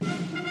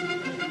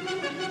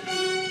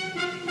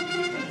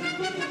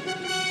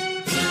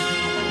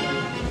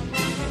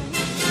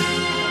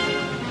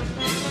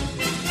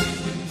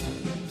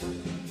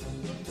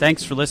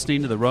Thanks for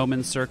listening to the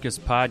Roman Circus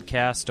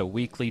Podcast, a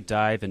weekly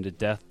dive into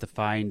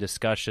death-defying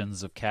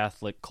discussions of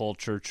Catholic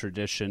culture,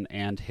 tradition,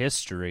 and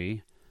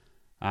history.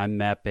 I'm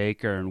Matt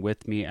Baker, and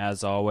with me,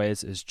 as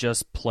always, is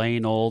just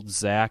plain old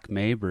Zach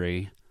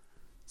Mabry.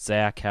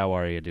 Zach, how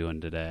are you doing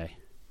today?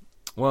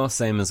 Well,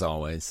 same as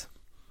always.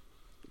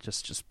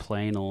 Just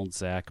plain old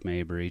Zach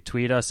Mabry.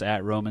 Tweet us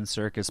at Roman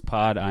Circus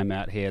Pod. I'm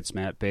at Hey It's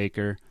Matt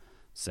Baker.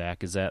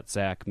 Zach is at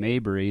Zach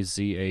Mabry,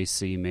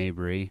 Z-A-C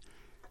Mabry.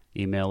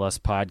 Email us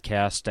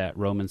podcast at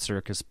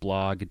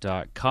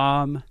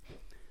romancircusblog.com.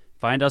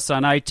 Find us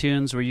on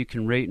iTunes where you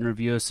can rate and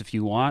review us if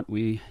you want.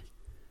 We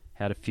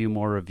had a few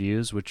more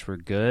reviews, which were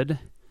good.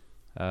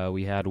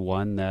 We had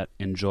one that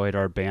enjoyed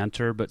our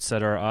banter but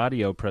said our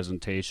audio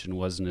presentation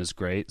wasn't as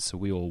great, so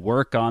we will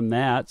work on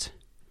that.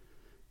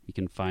 You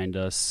can find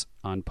us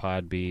on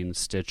Podbean,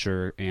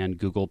 Stitcher, and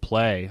Google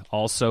Play.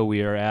 Also,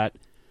 we are at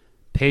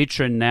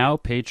Patreon now,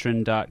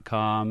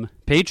 patreon.com.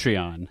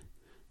 Patreon.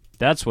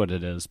 That's what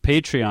it is.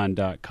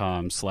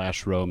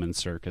 Patreon.com/Roman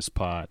Circus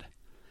Pod.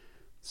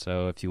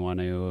 So if you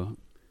want to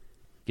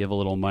give a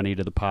little money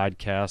to the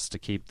podcast to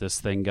keep this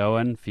thing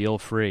going, feel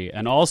free.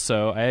 And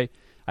also, I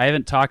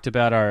haven't talked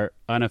about our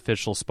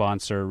unofficial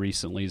sponsor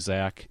recently,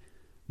 Zach.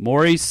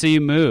 Maury C.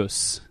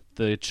 Moose,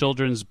 the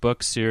children's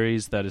book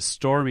series that is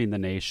storming the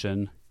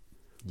nation.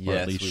 Yes, or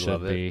at least we should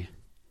love be.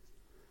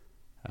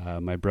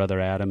 My brother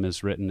Adam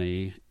has written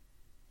a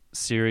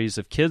series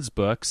of kids'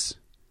 books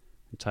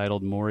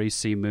entitled Maury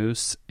C.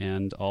 Moose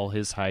and All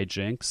His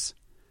Hijinks.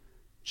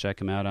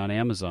 Check him out on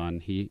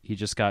Amazon. He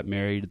just got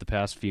married the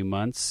past few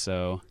months,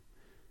 so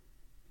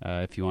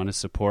if you want to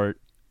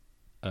support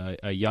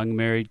a young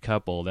married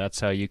couple, that's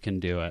how you can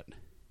do it.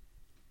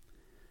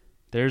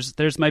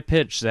 There's my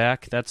pitch,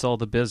 Zach. That's all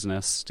the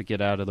business to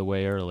get out of the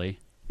way early.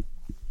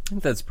 I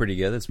think that's pretty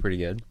good. That's pretty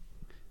good.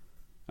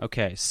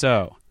 Okay,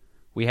 so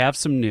we have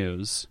some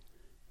news.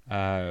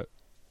 Some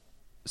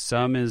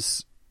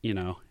is,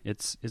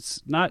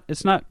 it's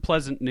not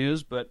pleasant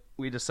news, but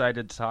we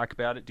decided to talk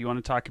about it. Do you want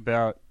to talk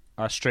about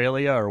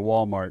Australia or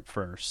Walmart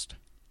first?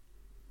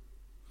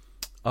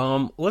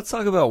 Let's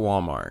talk about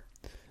Walmart.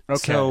 Okay.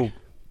 So,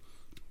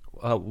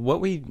 what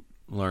we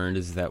learned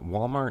is that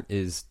Walmart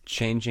is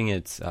changing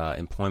its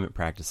employment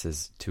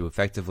practices to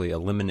effectively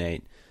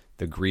eliminate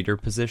the greeter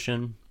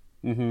position.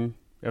 Mm-hmm.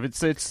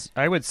 It's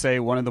I would say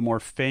one of the more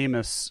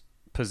famous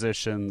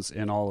positions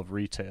in all of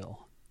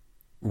retail.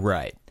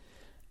 Right.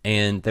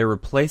 And they're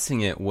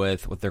replacing it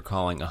with what they're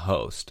calling a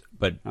host.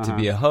 But to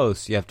be a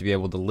host, you have to be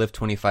able to lift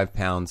 25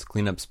 pounds,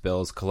 clean up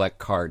spills, collect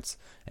carts,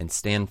 and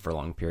stand for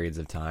long periods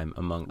of time,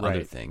 among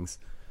other things.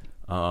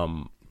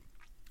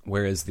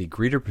 Whereas the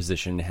greeter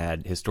position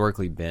had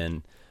historically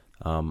been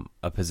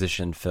a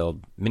position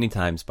filled many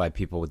times by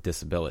people with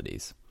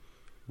disabilities.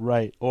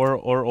 Right.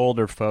 Or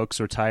older folks,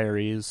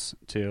 retirees,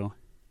 too.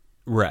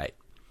 Right.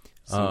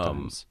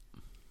 Sometimes.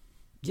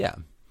 Yeah.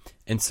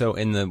 And so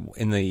in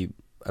the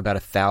about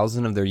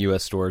 1,000 of their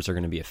U.S. stores are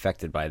going to be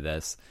affected by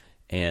this,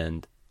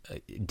 and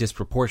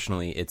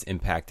disproportionately it's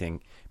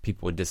impacting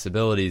people with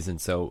disabilities. And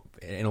so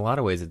in a lot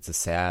of ways it's a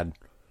sad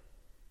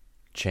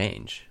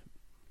change.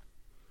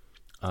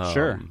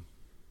 Sure.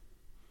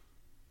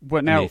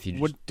 What now?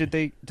 Did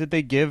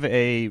they give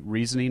a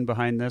reasoning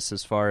behind this?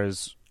 As far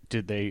as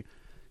did they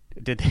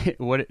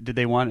want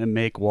to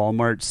make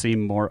Walmart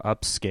seem more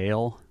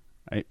upscale?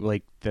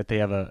 Like that they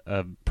have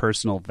a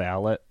personal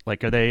valet?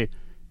 Like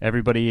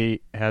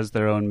everybody has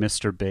their own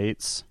Mr.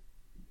 Bates?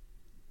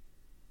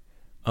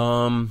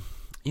 I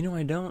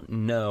don't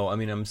know. I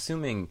mean, I'm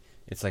assuming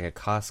it's like a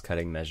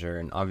cost-cutting measure,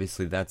 and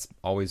obviously that's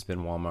always been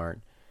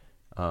Walmart,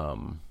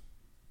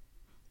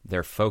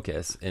 their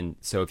focus. And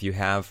so if you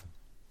have,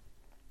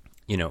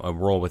 a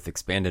role with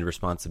expanded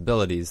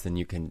responsibilities, then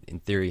you can, in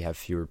theory, have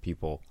fewer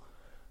people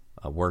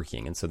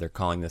working. And so they're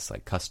calling this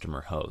like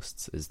customer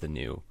hosts is the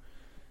new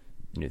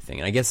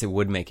thing. And I guess it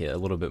would make it a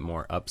little bit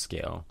more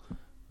upscale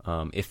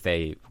if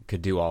they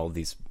could do all of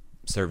these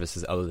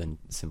services other than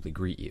simply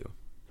greet you.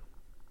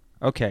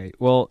 Okay,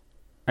 well,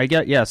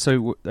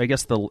 so I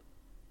guess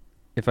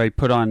if I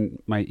put on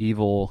my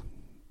evil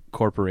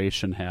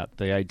corporation hat,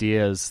 the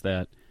idea is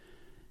that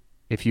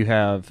if you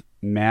have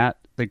Matt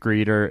the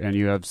greeter and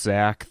you have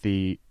Zach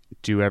the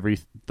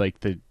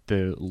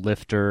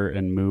lifter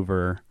and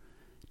mover,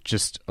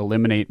 just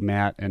eliminate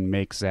Matt and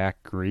make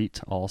Zach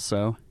greet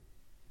also,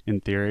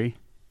 in theory.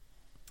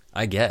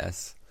 I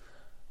guess.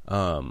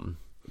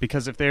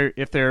 Because if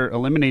they're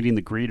eliminating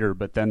the greeter,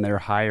 but then they're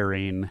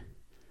hiring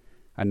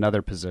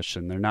another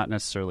position, they're not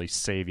necessarily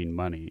saving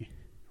money,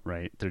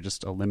 right? They're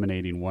just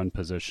eliminating one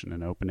position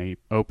and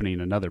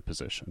opening another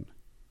position.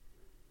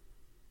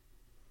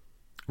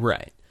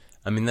 Right.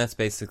 I mean, that's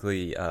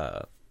basically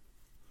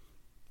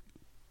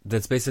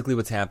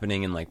what's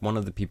happening. And like one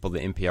of the people the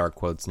NPR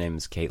quotes name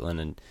is Caitlin,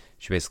 and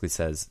she basically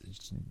says,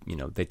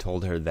 they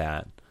told her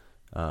that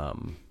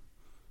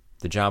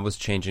the job was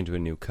changing to a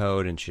new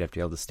code, and she'd have to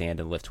be able to stand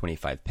and lift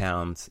 25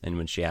 pounds. And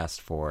when she asked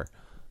for,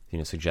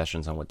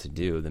 suggestions on what to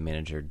do, the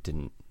manager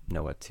didn't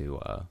know what to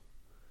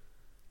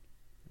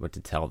what to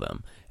tell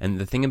them. And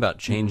the thing about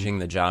changing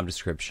the job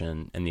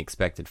description and the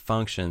expected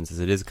functions is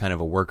it is kind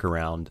of a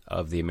workaround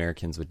of the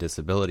Americans with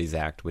Disabilities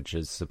Act, which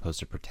is supposed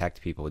to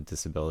protect people with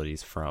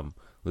disabilities from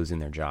losing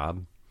their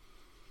job.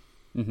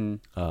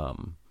 And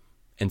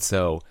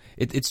so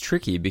it's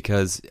tricky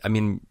because, I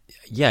mean,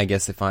 yeah, I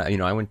guess if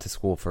I went to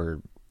school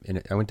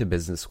I went to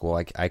business school,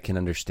 I can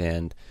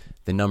understand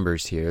the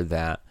numbers here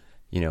that,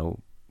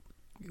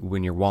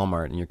 when you're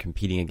Walmart and you're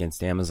competing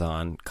against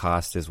Amazon,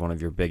 cost is one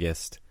of your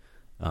biggest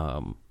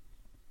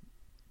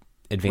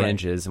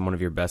advantages, and one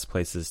of your best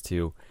places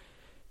to,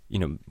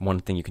 one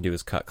thing you can do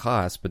is cut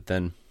costs, but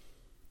then,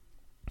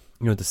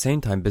 at the same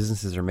time,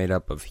 businesses are made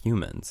up of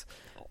humans.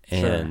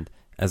 And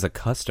as a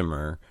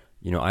customer,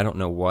 I don't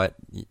know what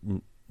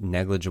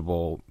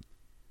negligible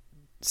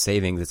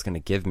savings it's going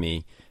to give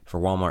me for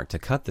Walmart to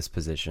cut this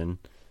position.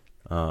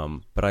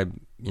 But I've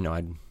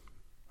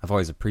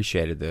always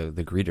appreciated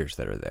the greeters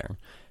that are there.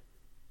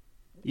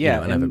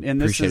 Yeah. And I've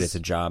appreciated it's a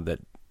job that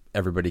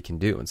everybody can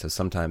do. And so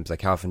sometimes,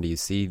 like, how often do you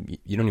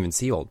don't even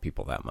see old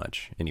people that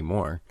much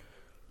anymore.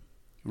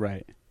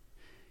 Right.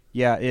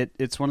 Yeah.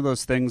 It's one of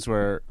those things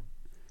where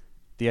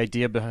the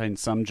idea behind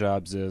some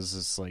jobs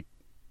is like,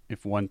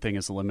 if one thing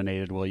is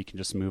eliminated, well, you can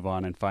just move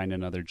on and find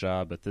another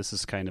job. But this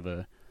is kind of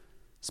a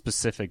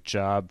specific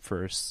job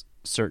for a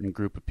certain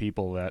group of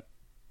people that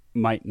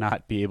might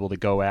not be able to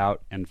go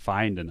out and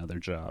find another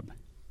job,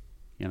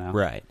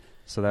 Right.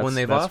 So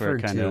that's where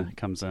it kind of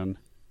comes in.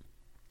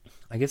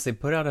 I guess they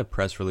put out a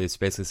press release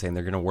basically saying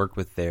they're going to work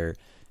with their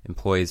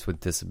employees with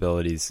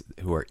disabilities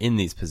who are in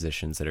these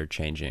positions that are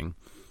changing.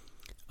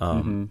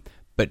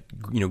 But,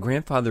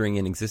 grandfathering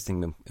in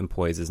existing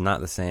employees is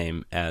not the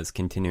same as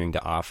continuing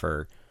to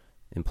offer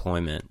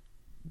employment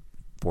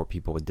for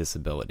people with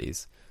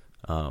disabilities.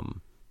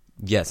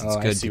 Yes, it's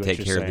good to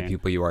take care of the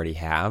people you already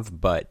have,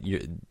 but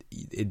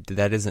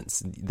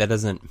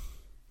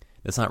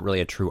that's not really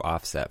a true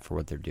offset for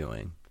what they're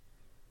doing.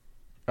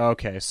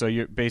 Okay, so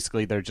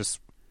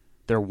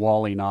they're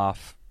walling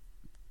off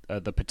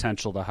the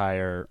potential to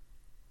hire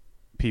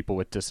people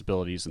with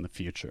disabilities in the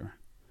future.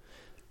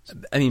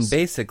 I mean,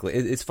 basically,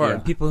 as far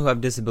as people who have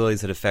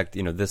disabilities that affect,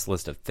 this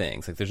list of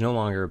things, like there's no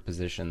longer a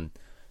position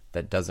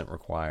that doesn't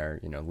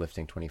require,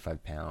 lifting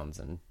 25 pounds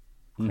and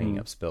cleaning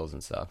up spills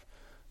and stuff.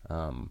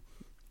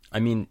 I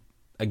mean,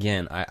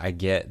 again, I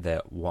get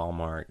that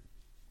Walmart,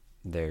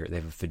 they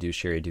have a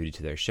fiduciary duty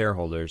to their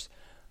shareholders,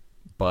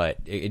 but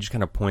it just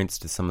kind of points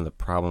to some of the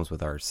problems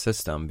with our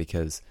system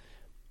because,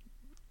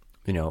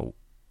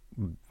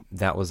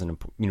 that was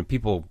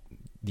people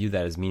view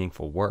that as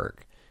meaningful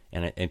work,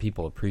 and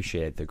people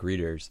appreciate the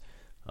greeters.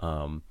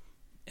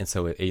 And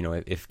so,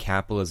 if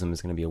capitalism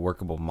is going to be a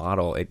workable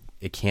model,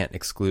 it can't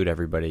exclude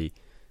everybody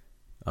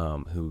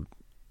who,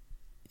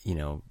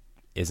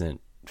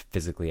 isn't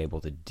physically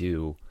able to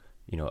do,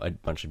 a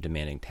bunch of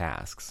demanding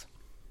tasks.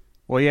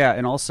 Well, yeah,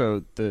 and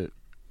also the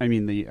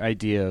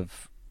idea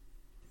of,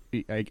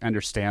 I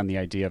understand the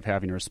idea of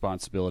having a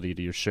responsibility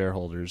to your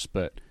shareholders,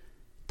 but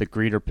the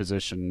greeter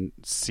position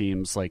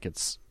seems like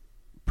it's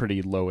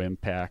pretty low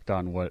impact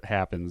on what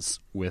happens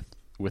with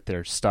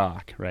their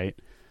stock, right?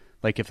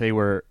 Like if they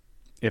were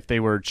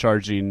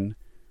charging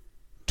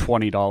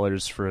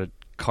 $20 for a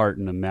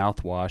carton of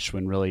mouthwash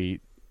when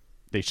really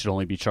they should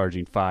only be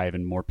charging $5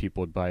 and more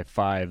people would buy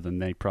 5, then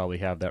they probably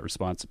have that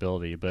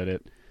responsibility.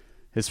 But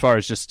as far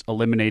as just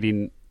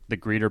eliminating the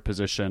greeter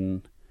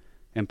position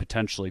and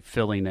potentially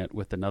filling it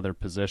with another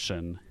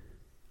position,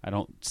 I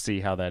don't see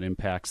how that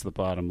impacts the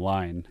bottom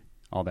line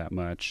all that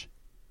much.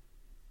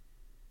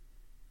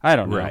 I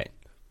don't know. Right.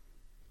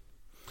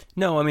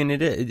 No, I mean,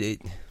 it's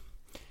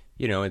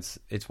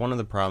one of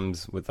the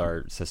problems with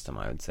our system,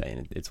 I would say,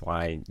 and it's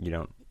why you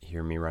don't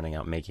hear me running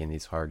out making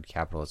these hard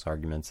capitalist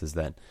arguments, is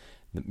that,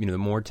 the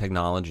more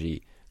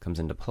technology comes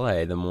into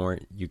play, the more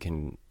you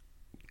can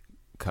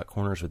cut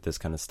corners with this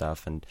kind of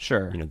stuff, and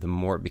sure, the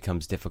more it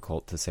becomes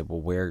difficult to say, well,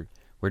 where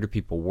do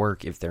people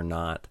work if they're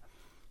not,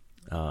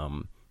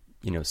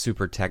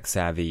 super tech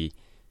savvy,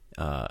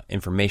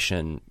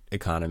 information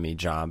economy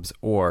jobs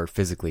or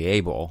physically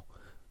able?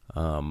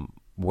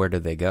 Where do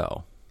they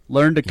go?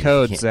 Learn to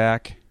code,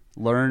 Zach.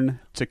 Learn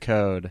to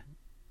code.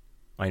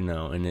 I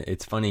know, and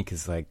it's funny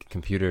because like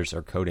computers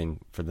are coding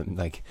for them.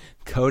 Like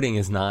coding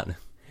is not.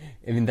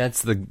 I mean,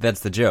 that's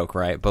the joke,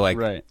 right? But like,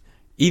 right.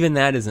 Even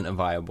that isn't a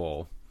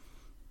viable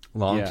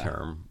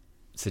long-term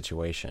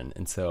situation,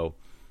 and so.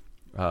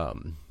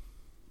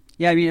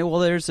 Yeah, I mean,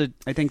 well,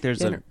 I think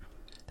there's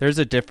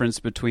a difference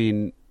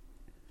between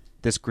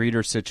this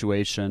greeter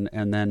situation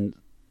and then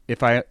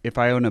if I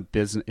own a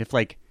business, it's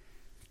like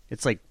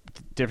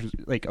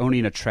different, like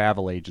owning a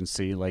travel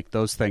agency, like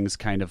those things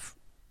kind of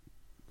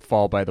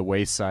fall by the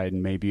wayside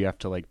and maybe you have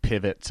to like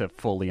pivot to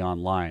fully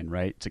online,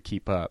 right, to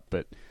keep up.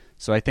 But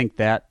so I think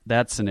that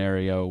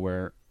scenario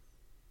where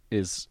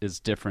is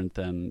different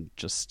than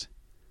just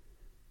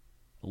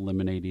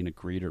eliminating a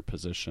greeter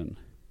position.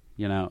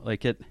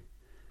 Like it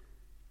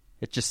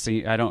just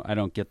seems, I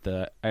don't get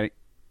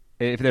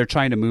if they're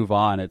trying to move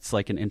on, it's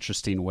like an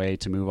interesting way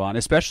to move on,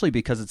 especially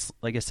because it's,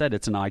 like I said,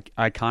 it's an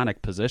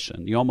iconic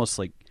position. You almost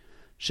like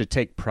should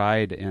take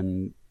pride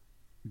in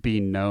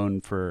being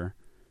known for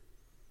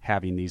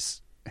having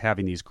these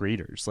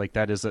greeters. Like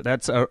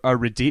that's a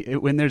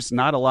when there's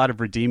not a lot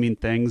of redeeming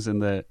things in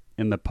the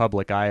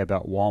public eye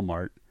about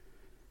Walmart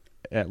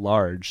at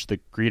large, the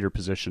greeter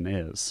position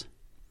is.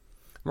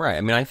 Right.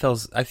 I mean, I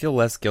feel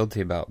less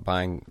guilty about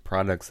buying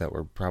products that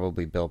were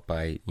probably built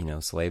by,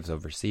 slaves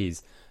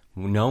overseas,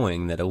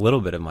 knowing that a little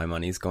bit of my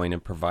money is going to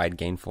provide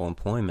gainful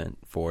employment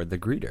for the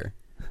greeter.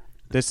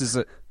 This is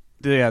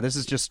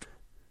just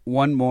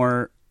one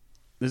more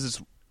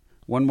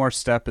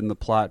step in the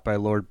plot by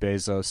Lord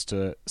Bezos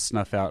to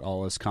snuff out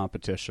all his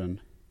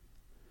competition.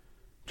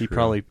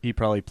 True. He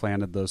probably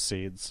planted those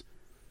seeds.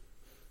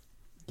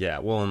 Yeah,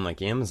 well, and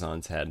like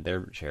Amazon's had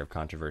their share of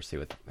controversy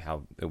with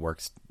how it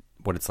works,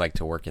 what it's like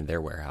to work in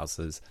their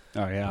warehouses.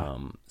 Oh yeah.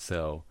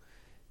 So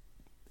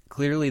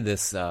clearly,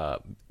 this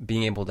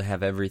being able to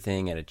have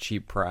everything at a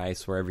cheap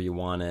price wherever you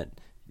want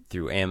it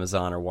through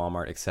Amazon or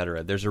Walmart,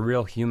 etc. There's a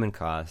real human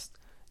cost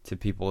to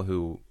people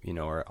who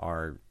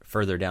are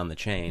further down the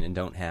chain and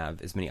don't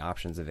have as many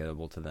options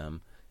available to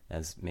them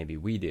as maybe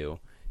we do,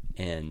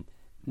 and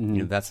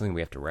that's something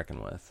we have to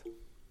reckon with.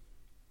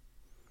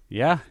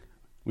 Yeah,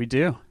 we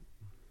do.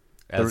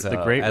 As the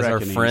great as our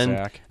reckoning, friend,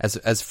 Zach.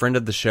 as friend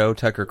of the show,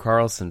 Tucker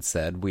Carlson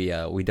said, we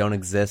don't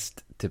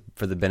exist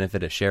for the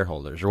benefit of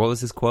shareholders. Or what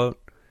was his quote?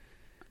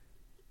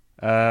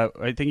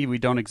 I think we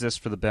don't exist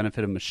for the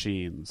benefit of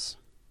machines.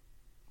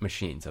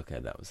 Machines.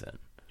 Okay, that was it.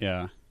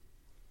 Yeah.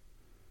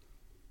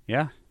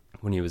 Yeah.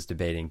 When he was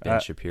debating Ben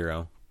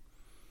Shapiro.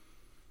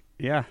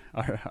 Yeah,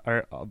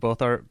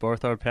 both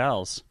our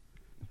pals.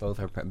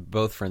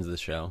 Both friends of the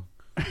show.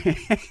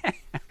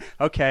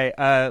 Okay,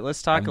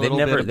 let's talk a little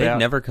bit about... They've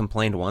never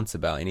complained once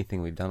about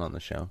anything we've done on the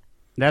show.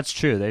 That's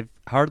true. They've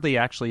hardly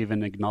actually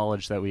even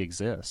acknowledged that we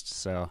exist,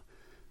 so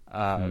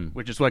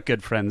which is what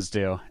good friends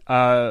do.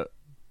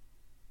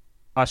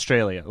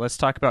 Australia. Let's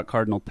talk about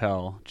Cardinal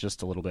Pell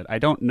just a little bit. I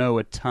don't know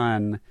a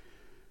ton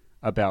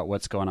about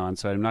what's going on,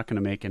 so I'm not going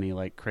to make any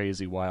like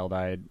crazy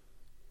wild-eyed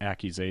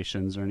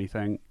accusations or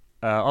anything.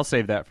 I'll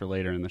save that for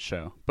later in the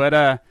show.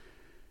 But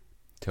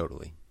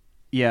totally.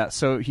 Yeah,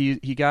 so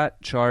he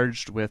got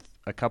charged with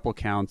a couple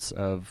counts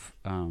of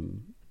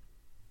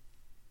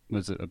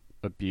was it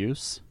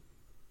abuse?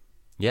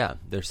 Yeah,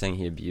 they're saying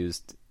he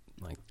abused,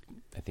 like,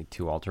 I think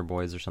 2 altar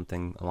boys or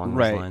something along those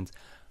Right. lines.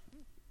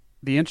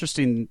 The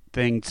interesting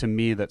thing to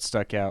me that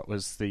stuck out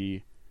was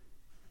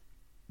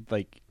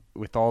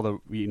with all the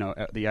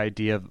the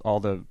idea of all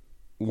the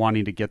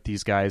wanting to get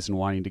these guys and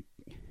wanting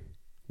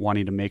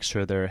to make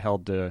sure they're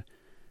held to,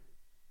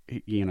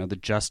 the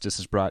justice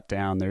is brought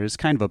down. There is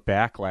kind of a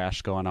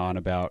backlash going on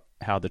about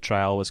how the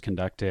trial was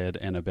conducted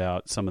and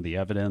about some of the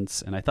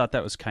evidence, and I thought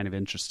that was kind of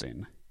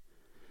interesting.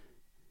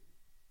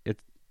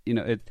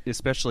 It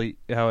especially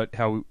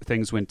how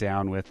things went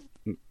down with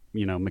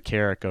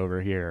McCarrick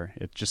over here.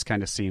 It just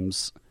kind of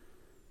seems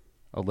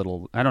a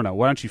little, I don't know.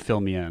 Why don't you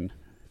fill me in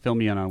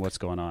on what's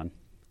going on?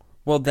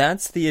 Well,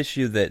 that's the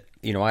issue that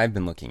I've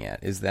been looking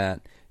at, is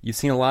that you've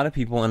seen a lot of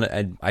people,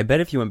 and I bet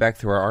if you went back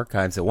through our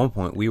archives at one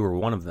point, we were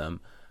one of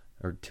them,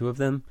 or 2 of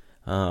them,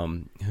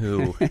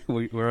 who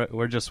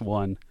we're just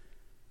one.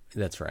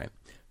 That's right.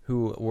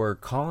 Who were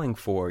calling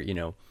for,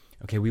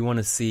 okay, we want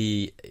to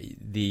see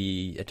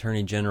the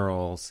attorney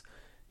generals,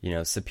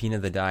 subpoena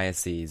the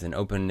diocese and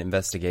open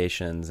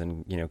investigations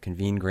and,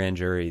 convene grand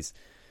juries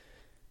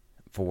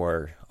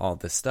for all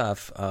this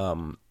stuff.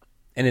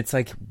 And it's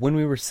like when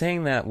I was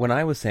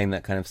saying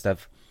that kind of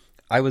stuff,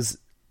 I was,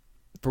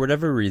 for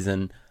whatever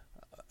reason,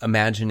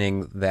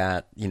 imagining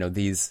that,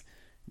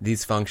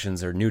 these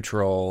functions are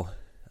neutral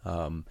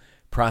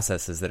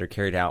processes that are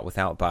carried out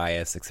without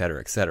bias, et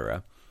cetera, et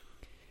cetera.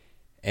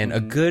 And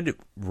a good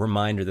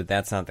reminder that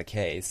that's not the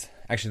case.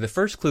 Actually, the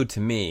first clue to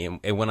me,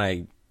 and when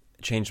I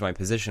changed my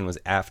position, was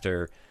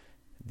after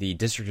the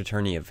district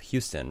attorney of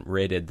Houston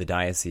raided the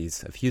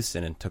Diocese of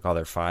Houston and took all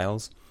their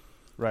files.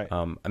 Right.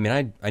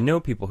 I know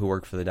people who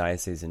work for the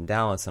diocese in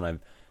Dallas, and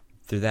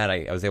through that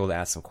I was able to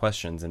ask some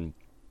questions, and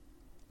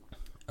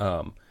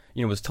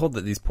was told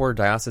that these poor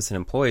diocesan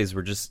employees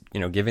were just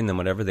giving them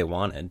whatever they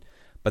wanted,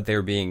 but they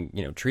were being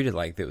treated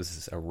like it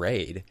was a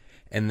raid.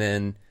 And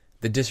then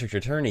the district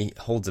attorney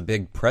holds a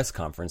big press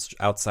conference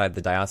outside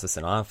the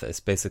diocesan office,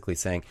 basically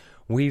saying,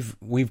 "We've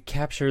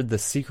captured the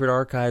secret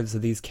archives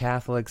of these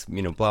Catholics,"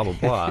 blah blah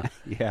blah.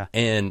 Yeah.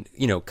 And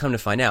come to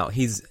find out,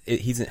 he's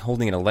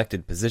holding an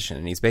elected position,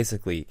 and he's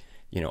basically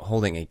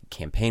holding a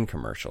campaign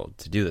commercial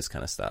to do this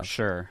kind of stuff.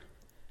 Sure.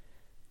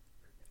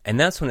 And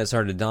that's when it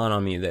started to dawn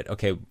on me that,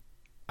 okay,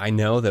 I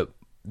know that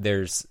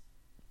there's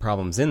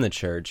problems in the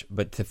church,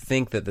 but to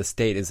think that the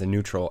state is a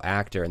neutral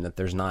actor and that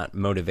there's not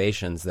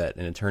motivations that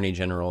an attorney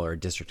general or a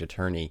district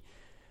attorney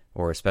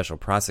or a special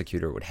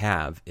prosecutor would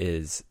have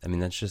is,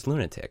 that's just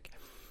lunatic.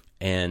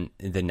 And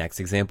the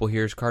next example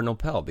here is Cardinal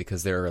Pell,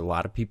 because there are a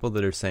lot of people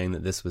that are saying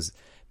that this was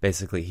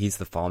basically, he's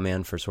the fall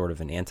man for sort of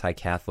an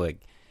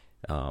anti-Catholic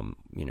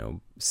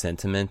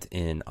sentiment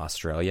in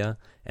Australia,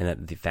 and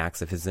that the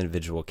facts of his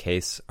individual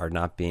case are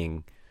not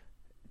being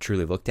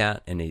truly looked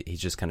at, and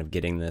he's just kind of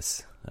getting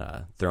this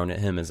thrown at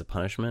him as a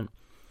punishment.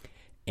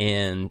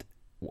 And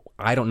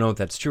I don't know if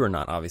that's true or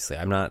not, obviously.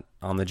 I'm not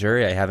on the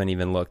jury. I haven't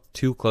even looked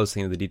too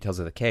closely into the details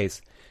of the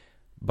case.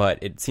 But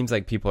it seems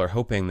like people are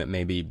hoping that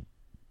maybe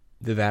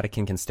the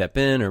Vatican can step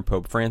in or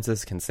Pope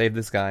Francis can save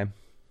this guy.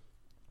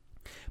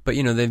 But,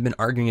 they've been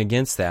arguing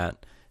against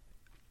that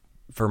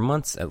for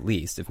months at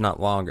least, if not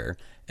longer.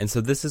 And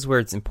so this is where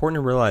it's important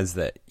to realize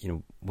that,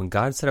 when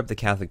God set up the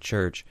Catholic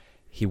Church,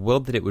 he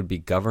willed that it would be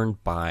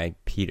governed by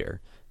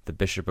Peter, the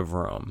Bishop of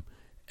Rome.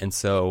 And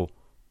so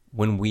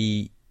when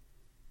we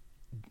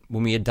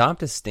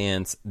adopt a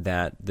stance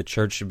that the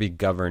church should be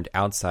governed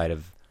outside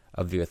of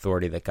the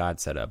authority that God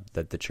set up,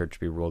 that the church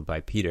be ruled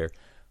by Peter,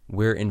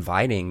 we're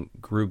inviting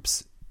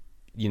groups,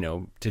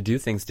 to do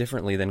things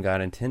differently than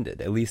God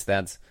intended. At least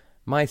that's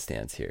my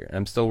stance here.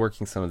 I'm still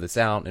working some of this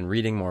out and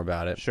reading more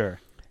about it.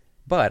 Sure.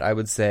 But I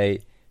would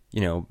say,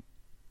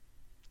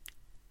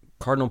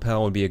 Cardinal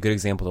Pell would be a good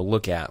example to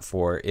look at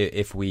for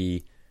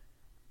a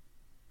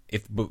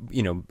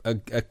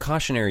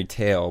cautionary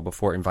tale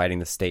before inviting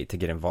the state to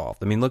get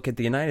involved. I mean, look at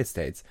the United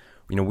States.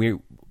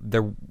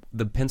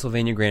 The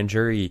Pennsylvania grand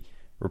jury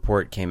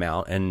report came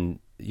out, and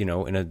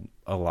in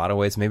a lot of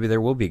ways, maybe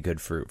there will be good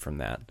fruit from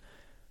that.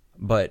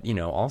 But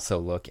also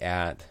look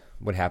at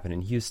what happened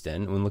in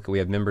Houston. We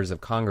have members of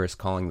Congress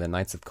calling the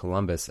Knights of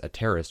Columbus a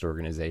terrorist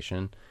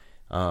organization.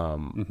 I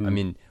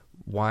mean,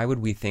 why would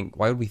we think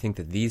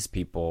that these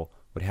people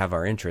would have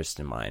our interest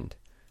in mind?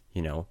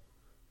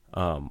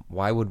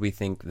 Why would we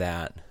think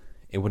that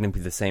it wouldn't be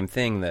the same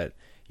thing that,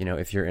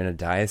 if you're in a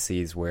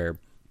diocese where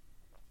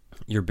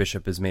your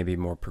bishop is maybe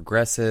more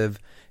progressive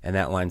and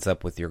that lines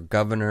up with your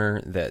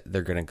governor, that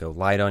they're going to go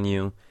light on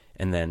you.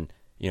 And then,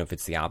 if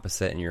it's the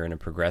opposite and you're in a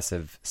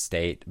progressive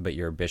state, but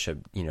your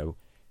bishop,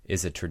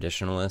 is a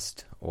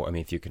traditionalist, or,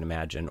 if you can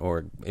imagine,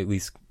 or at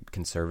least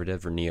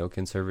conservative or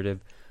neoconservative,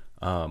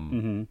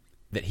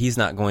 that he's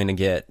not going to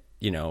get,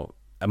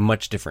 a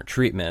much different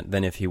treatment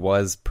than if he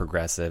was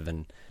progressive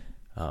and,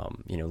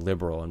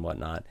 liberal and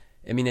whatnot.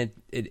 I mean,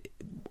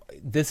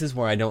 this is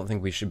where I don't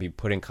think we should be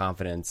putting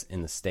confidence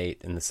in the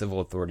state and the civil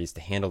authorities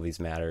to handle these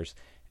matters,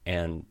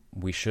 and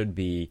we should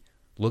be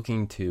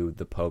looking to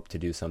the Pope to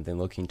do something,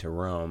 looking to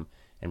Rome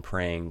and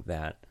praying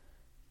that,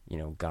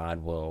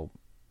 God will,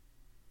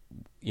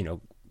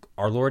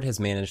 our Lord has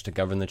managed to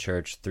govern the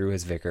church through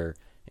his vicar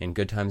in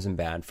good times and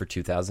bad for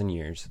 2,000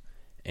 years,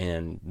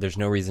 and there's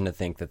no reason to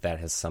think that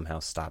has somehow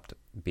stopped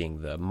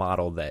being the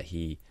model that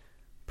he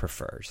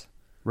prefers.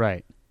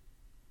 Right.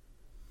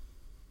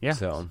 Yeah.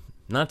 So,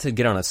 not to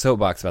get on a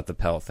soapbox about the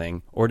Pell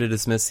thing or to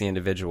dismiss the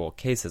individual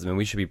cases. I mean,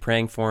 we should be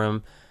praying for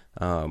him,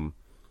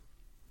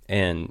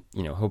 and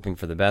hoping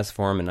for the best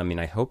for him. And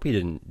I hope he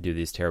didn't do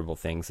these terrible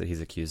things that he's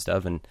accused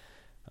of. And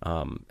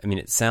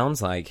it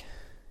sounds like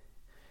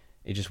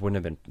it just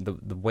wouldn't have been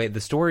the way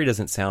the story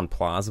doesn't sound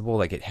plausible.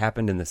 Like it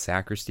happened in the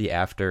sacristy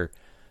after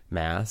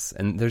Mass,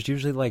 and there's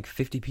usually like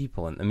 50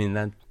 people,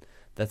 and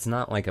that's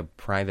not like a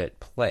private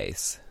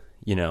place,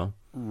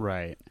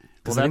 Right.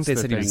 Because I think they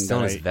said he was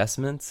selling his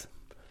vestments.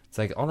 It's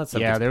like all that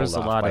stuff gets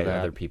pulled off by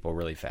other people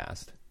really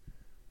fast.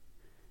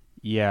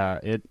 Yeah,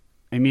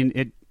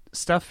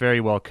 stuff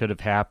very well could have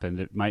happened.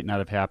 It might not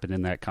have happened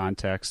in that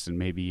context, and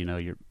maybe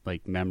your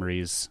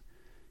memories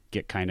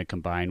get kind of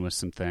combined with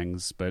some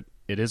things. But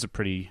it is a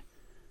pretty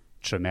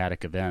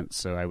traumatic event,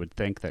 so I would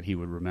think that he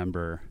would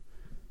remember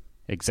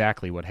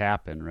exactly what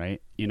happened,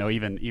 right?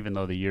 Even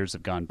though the years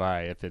have gone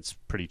by, if it's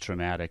pretty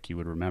traumatic, you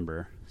would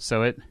remember.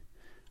 So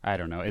I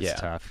don't know. It's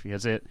tough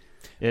because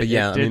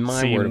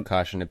my word of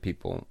caution to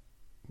people.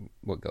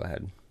 Well, go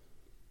ahead.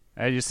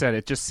 I just said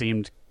it just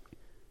seemed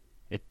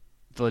the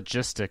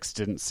logistics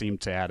didn't seem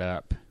to add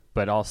up.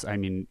 But also,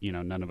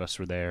 none of us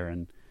were there,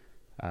 and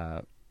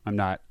I'm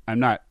not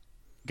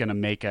going to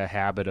make a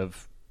habit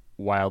of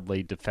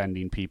wildly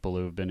defending people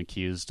who have been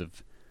accused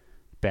of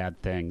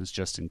bad things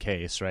just in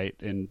case, right?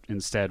 And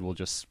instead, we'll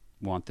just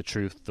want the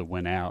truth to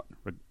win out,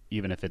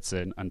 even if it's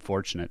an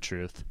unfortunate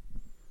truth.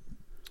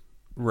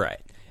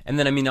 Right. And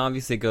then,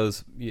 obviously it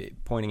goes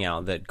pointing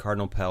out that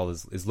Cardinal Pell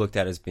is looked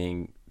at as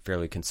being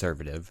fairly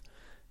conservative.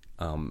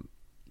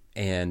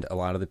 And a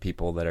lot of the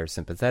people that are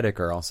sympathetic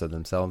are also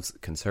themselves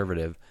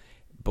conservative.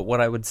 But what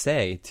I would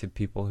say to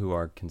people who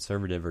are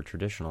conservative or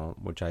traditional,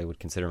 which I would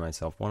consider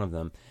myself one of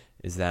them,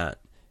 is that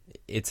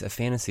it's a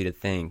fantasy to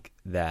think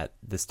that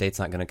the state's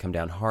not going to come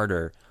down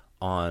harder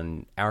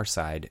on our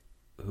side,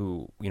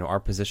 who, our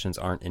positions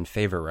aren't in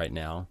favor right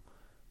now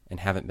and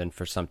haven't been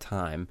for some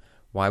time.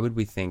 Why would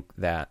we think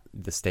that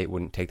the state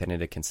wouldn't take that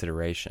into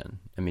consideration?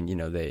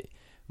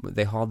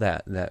 They hauled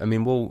that.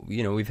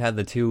 We've had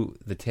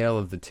the tale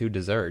of the two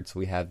desserts.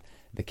 We have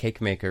the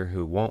cake maker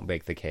who won't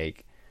bake the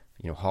cake,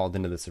 hauled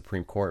into the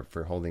Supreme Court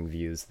for holding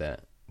views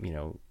that,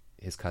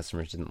 his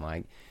customers didn't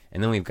like.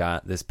 And then we've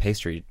got this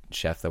pastry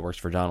chef that works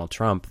for Donald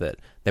Trump that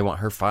they want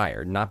her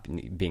fired, not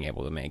being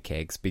able to make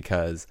cakes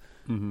because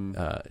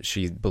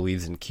she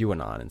believes in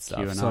QAnon and stuff.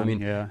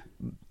 QAnon,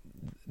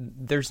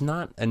 there's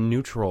not a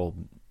neutral...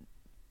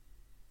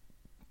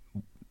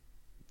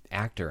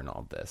 actor in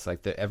all this.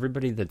 Like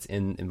everybody that's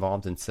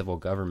involved in civil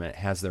government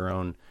has their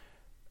own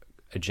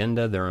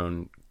agenda, their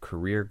own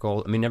career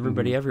goal. I mean,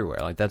 everybody everywhere.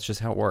 Like that's just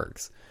how it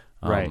works.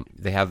 Right.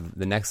 They have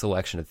the next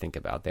election to think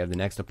about. They have the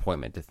next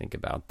appointment to think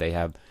about. They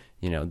have,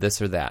 this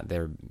or that.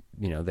 So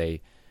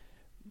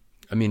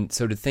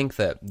to think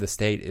that the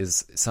state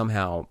is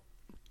somehow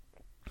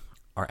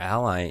our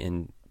ally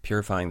in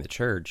purifying the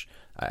church,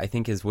 I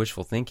think is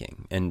wishful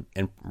thinking and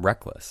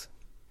reckless.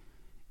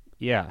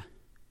 Yeah.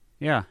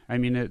 Yeah. I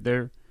mean,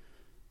 they're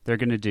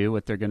going to do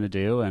what they're going to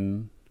do,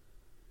 and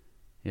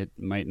it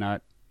might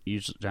not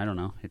usually, I don't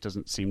know. It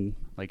doesn't seem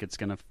like it's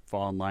going to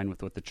fall in line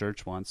with what the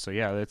church wants. So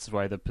yeah, that's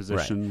why the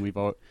position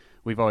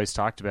we've always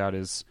talked about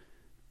is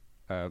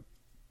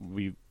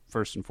we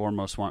first and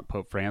foremost want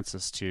Pope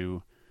Francis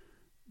to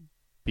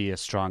be a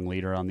strong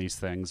leader on these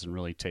things and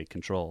really take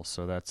control.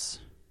 So that's,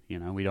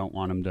 we don't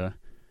want him to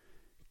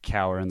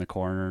cower in the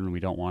corner, and we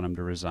don't want him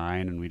to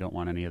resign, and we don't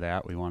want any of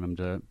that. We want him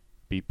to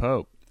be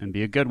Pope and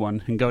be a good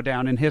one and go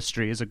down in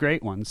history as a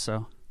great one.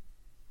 So.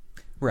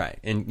 Right.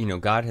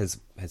 And, God has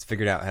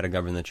figured out how to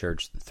govern the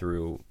church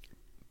through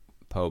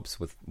popes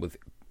with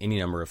any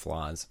number of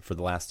flaws for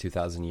the last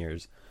 2,000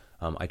 years.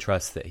 I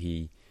trust that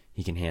he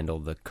can handle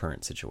the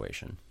current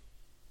situation.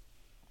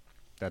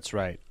 That's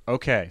right.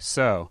 Okay,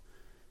 so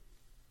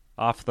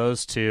off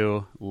those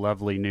two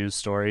lovely news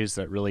stories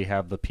that really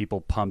have the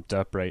people pumped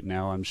up right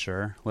now, I'm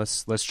sure,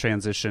 let's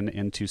transition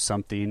into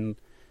something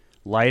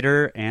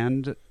lighter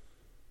and,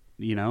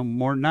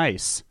 more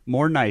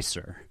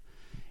nicer.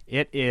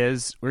 It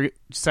is, we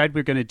decided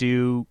we're going to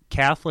do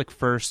Catholic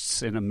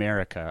firsts in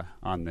America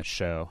on this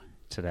show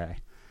today.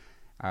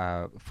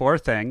 4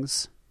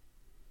 things.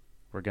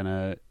 We're going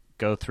to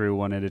go through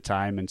one at a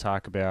time and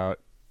talk about,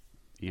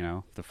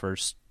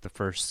 the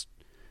first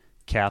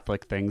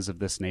Catholic things of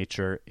this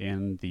nature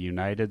in the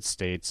United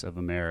States of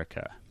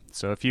America.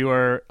 So if you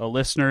are a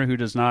listener who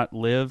does not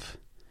live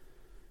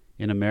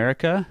in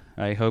America,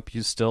 I hope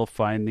you still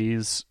find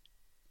these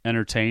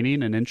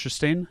entertaining and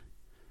interesting.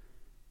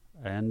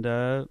 And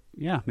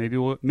maybe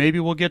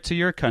we'll get to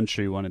your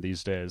country one of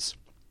these days.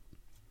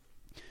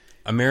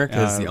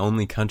 America is the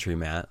only country,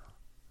 Matt.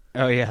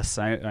 Oh yes,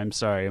 I'm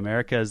sorry.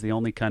 America is the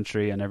only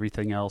country, and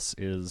everything else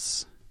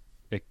is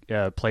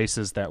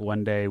places that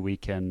one day we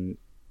can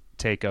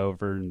take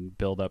over and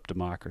build up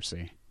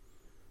democracy.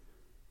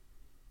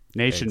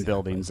 Nation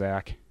building,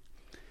 Zach.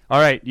 All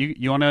right,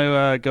 you want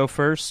to go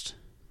first?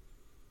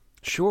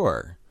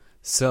 Sure.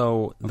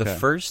 So the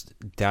first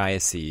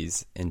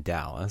diocese in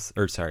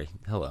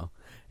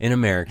in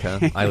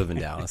America, I live in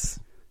Dallas.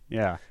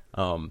 Yeah.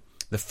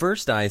 The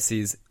first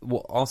diocese,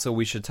 well, also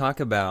we should talk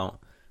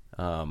about,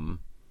 I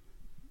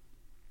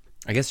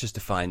guess just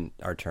define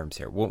our terms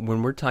here.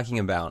 When we're talking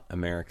about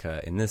America,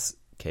 in this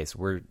case,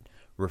 we're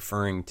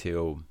referring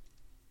to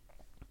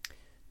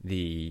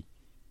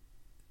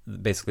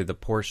basically the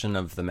portion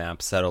of the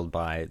map settled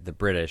by the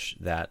British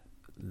that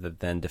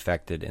then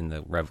defected in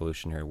the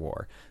Revolutionary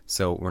War.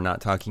 So we're not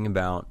talking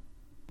about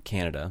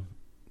Canada,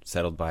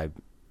 settled by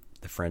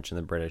the French and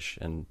the British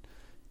and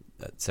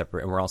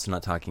separate. And we're also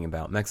not talking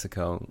about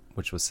Mexico,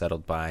 which was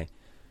settled by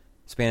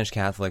Spanish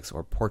Catholics,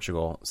 or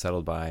Portugal,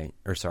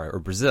 or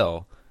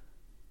Brazil,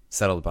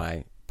 settled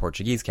by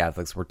Portuguese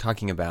Catholics. We're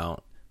talking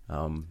about,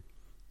 when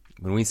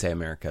we say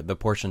America, the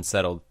portion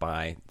settled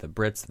by the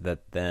Brits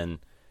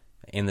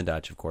and the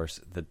Dutch, of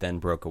course, that then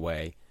broke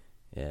away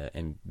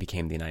and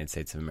became the United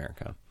States of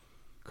America.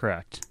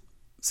 Correct.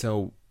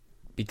 So,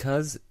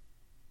 because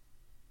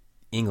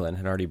England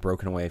had already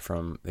broken away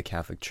from the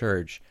Catholic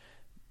Church,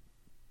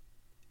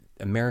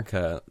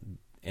 America,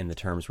 in the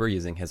terms we're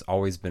using, has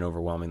always been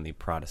overwhelmingly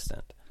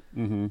Protestant.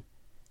 Mm-hmm.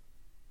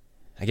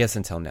 I guess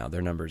until now,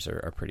 their numbers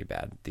are pretty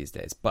bad these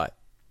days. But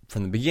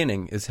from the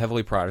beginning, it's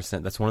heavily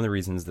Protestant. That's one of the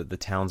reasons that the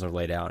towns are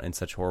laid out in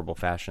such horrible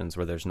fashions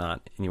where there's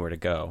not anywhere to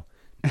go.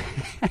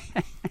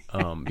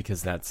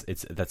 Because that's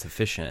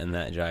efficient, and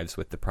that jives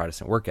with the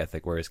Protestant work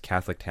ethic, whereas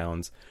Catholic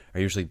towns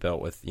are usually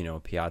built with, a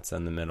piazza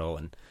in the middle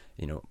and,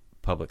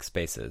 public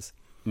spaces.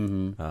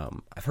 Mm-hmm.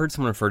 I've heard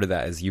someone refer to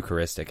that as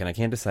Eucharistic, and I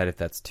can't decide if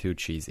that's too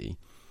cheesy.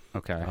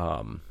 Okay.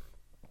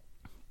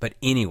 But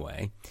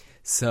anyway,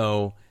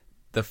 so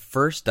the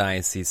first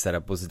diocese set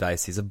up was the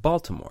Diocese of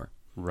Baltimore.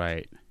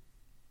 Right.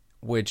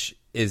 Which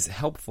is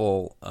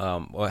helpful.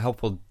 A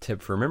helpful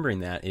tip for remembering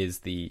that is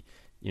the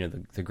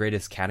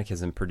greatest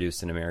catechism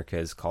produced in America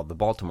is called the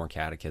Baltimore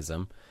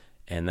Catechism,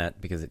 and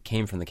that because it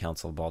came from the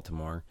Council of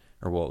Baltimore,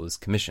 it was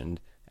commissioned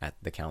at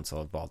the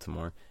Council of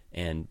Baltimore,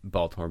 and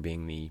Baltimore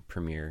being the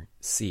premier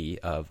see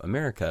of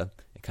America,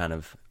 it kind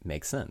of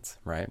makes sense,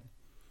 right?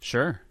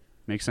 Sure.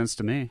 Makes sense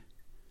to me.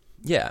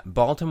 Yeah,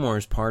 Baltimore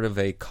is part of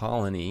a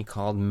colony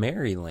called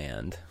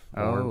Maryland,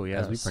 or,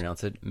 yes, as we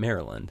pronounce it,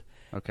 Maryland.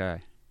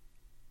 Okay.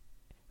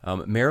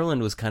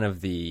 Maryland was kind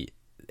of the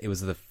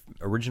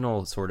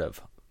original sort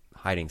of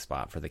hiding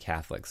spot for the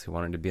Catholics who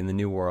wanted to be in the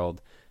New World,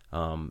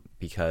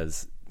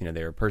 because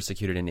they were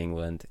persecuted in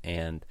England,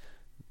 and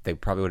they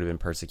probably would have been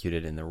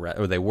persecuted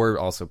or they were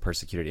also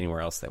persecuted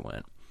anywhere else they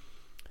went.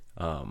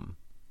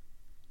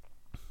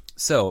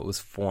 So it was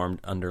formed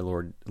under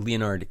Lord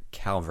Leonard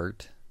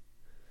Calvert,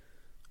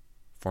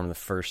 formed the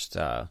first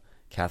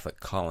Catholic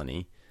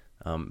colony.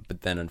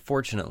 But then,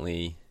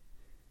 unfortunately,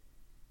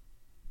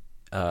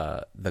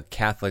 the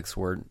Catholics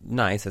were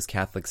nice, as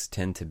Catholics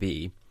tend to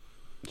be.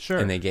 Sure.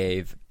 And they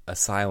gave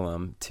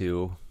asylum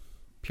to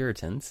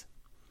Puritans,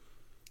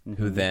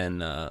 who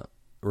then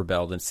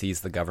rebelled and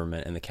seized the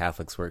government, and the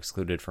Catholics were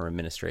excluded from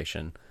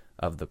administration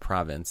of the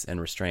province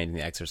and restrained in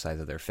the exercise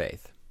of their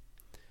faith.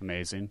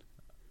 Amazing.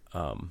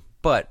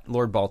 But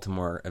Lord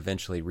Baltimore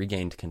eventually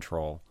regained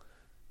control,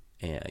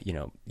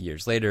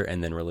 years later,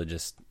 and then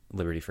religious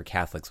liberty for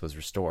Catholics was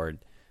restored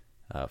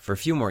for a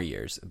few more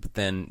years. But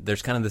then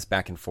there's kind of this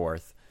back and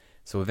forth.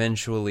 So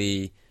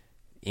eventually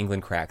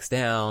England cracks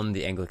down,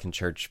 the Anglican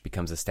Church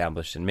becomes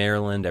established in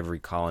Maryland, every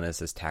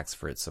colonist is taxed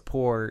for its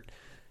support.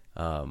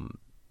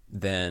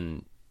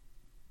 Then,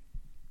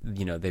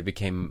 they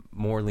became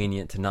more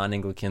lenient to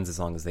non-Anglicans as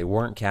long as they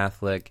weren't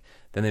Catholic.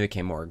 Then they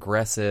became more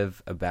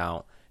aggressive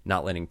about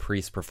not letting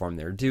priests perform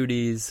their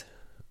duties.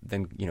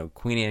 Then,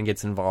 Queen Anne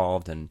gets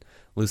involved and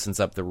loosens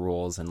up the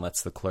rules and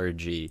lets the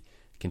clergy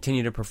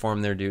continue to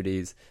perform their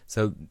duties.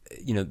 So,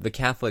 the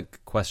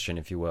Catholic question,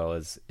 if you will,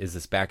 is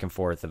this back and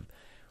forth of,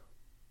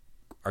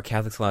 are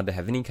Catholics allowed to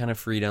have any kind of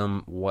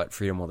freedom? What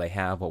freedom will they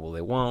have? What will they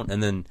won't?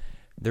 And then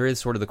there is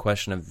sort of the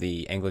question of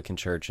the Anglican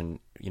Church and,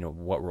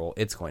 what role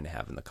it's going to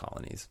have in the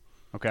colonies.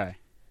 Okay.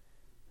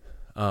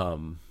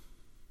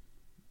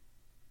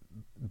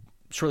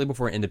 Shortly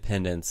before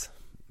independence,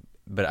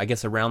 but I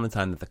guess around the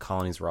time that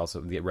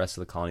the rest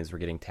of the colonies were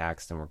getting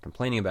taxed and were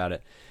complaining about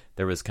it,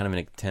 there was kind of an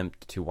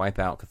attempt to wipe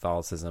out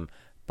Catholicism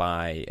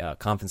by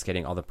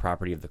confiscating all the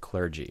property of the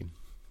clergy.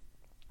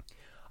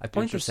 I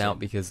point this out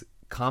because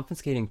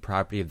confiscating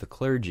property of the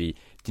clergy,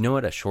 do you know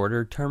what a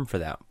shorter term for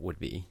that would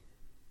be?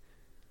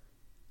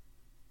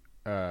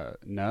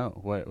 No.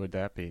 What would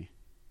that be?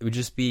 It would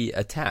just be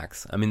a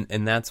tax. I mean,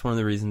 and that's one of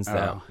the reasons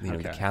that okay.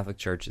 the Catholic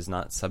Church is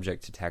not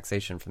subject to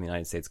taxation from the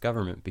United States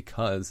government,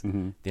 because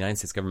the United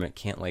States government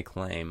can't lay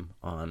claim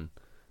on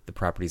the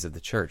properties of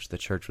the church. The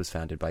church was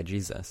founded by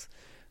Jesus.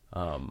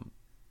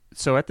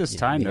 So at this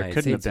time, there United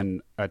couldn't have States-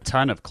 been a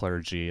ton of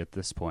clergy at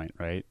this point,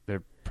 right?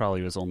 There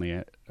probably was only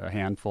a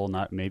handful,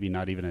 not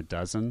even a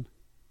dozen.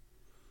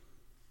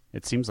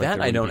 It seems like that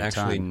there I wouldn't don't be a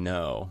actually ton.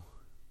 know.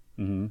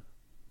 Mm-hmm.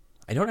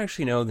 I don't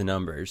actually know the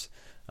numbers,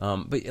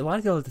 but a lot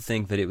of people have to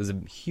think that it was a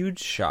huge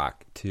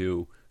shock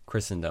to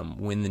Christendom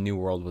when the New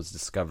World was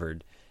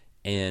discovered,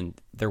 and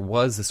there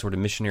was a sort of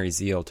missionary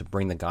zeal to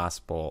bring the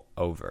gospel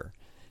over.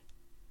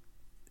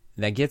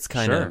 That gets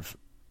kind Sure. of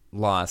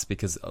lost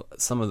because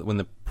when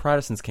the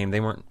Protestants came,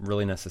 they weren't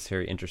really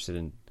necessarily interested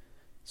in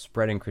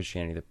spreading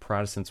Christianity. The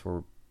Protestants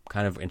were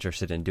kind of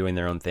interested in doing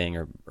their own thing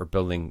or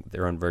building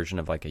their own version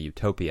of like a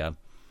utopia.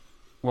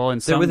 Well,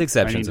 with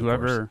exceptions, of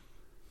course.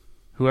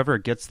 Whoever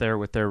gets there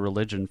with their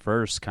religion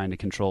first kind of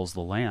controls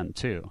the land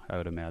too, I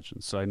would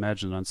imagine. So I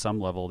imagine on some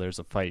level there's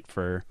a fight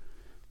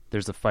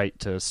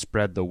to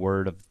spread the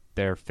word of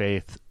their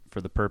faith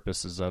for the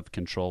purposes of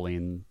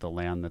controlling the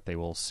land that they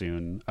will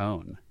soon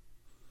own.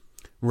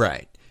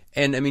 Right.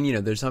 And I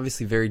mean, there's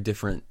obviously very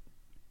different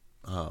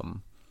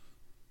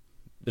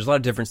there's a lot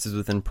of differences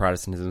within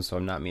Protestantism, so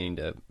I'm not meaning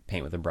to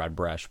paint with a broad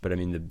brush, but I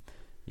mean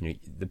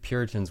the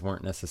Puritans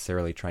weren't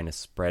necessarily trying to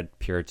spread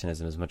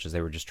Puritanism as much as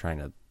they were just trying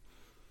to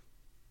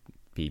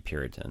be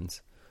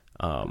Puritans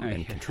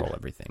and control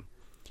everything.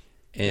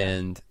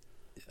 And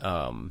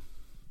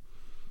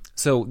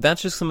so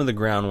that's just some of the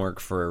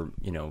groundwork for,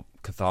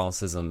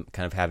 Catholicism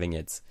kind of having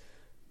its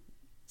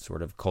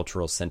sort of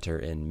cultural center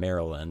in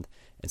Maryland.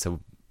 And so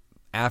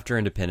after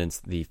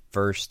independence, the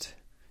first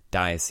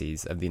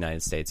diocese of the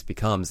United States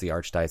becomes the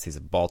Archdiocese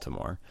of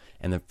Baltimore,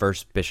 and the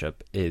first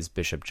bishop is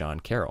Bishop John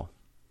Carroll.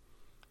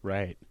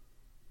 Right.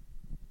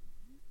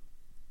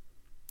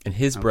 And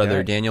his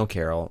brother, Daniel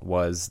Carroll,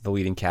 was the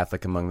leading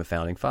Catholic among the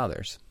founding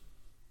fathers.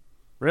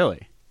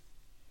 Really?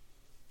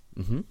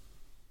 Mm-hmm.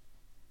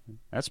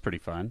 That's pretty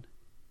fun.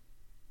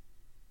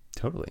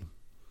 Totally.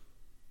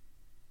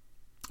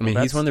 I mean,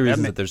 he's one of the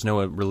reasons that there's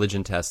no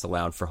religion test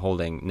allowed for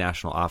holding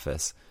national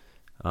office.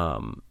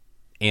 And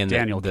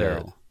Daniel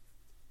Carroll.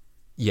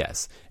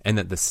 Yes, and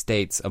that the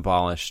states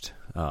abolished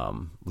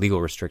legal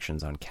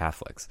restrictions on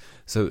Catholics.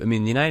 So, I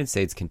mean, the United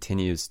States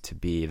continues to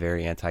be a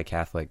very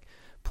anti-Catholic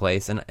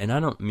place, and I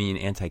don't mean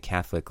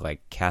anti-Catholic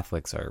like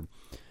Catholics are,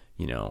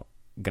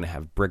 going to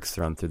have bricks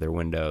thrown through their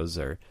windows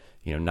or,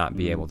 not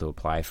be able to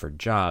apply for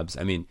jobs.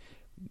 I mean,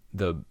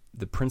 the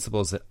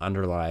principles that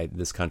underlie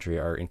this country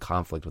are in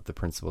conflict with the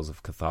principles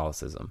of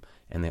Catholicism,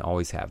 and they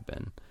always have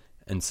been.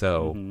 And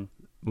so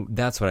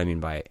that's what I mean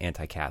by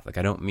anti-Catholic.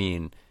 I don't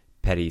mean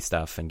petty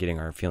stuff and getting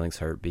our feelings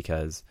hurt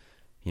because,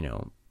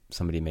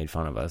 somebody made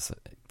fun of us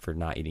for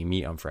not eating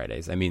meat on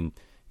Fridays. I mean,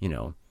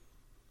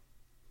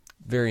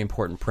 very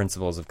important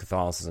principles of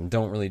Catholicism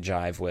don't really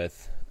jive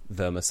with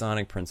the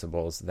Masonic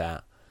principles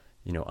that,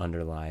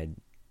 underlie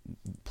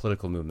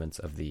political movements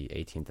of the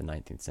 18th and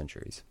 19th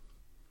centuries.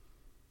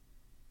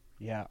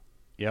 Yeah.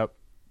 Yep.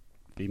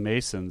 The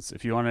Masons.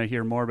 If you want to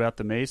hear more about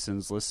the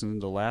Masons, listen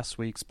to last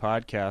week's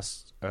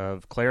podcast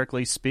of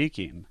Clerically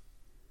Speaking.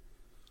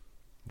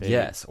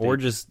 Or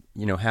just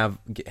have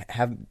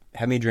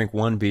me drink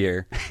one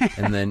beer,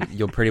 and then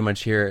you'll pretty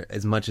much hear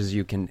as much as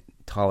you can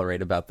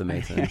tolerate about the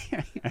Masons.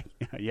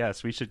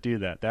 Yes, we should do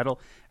that. That'll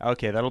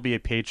be a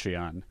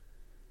Patreon.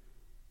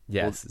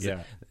 Yes,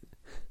 yeah.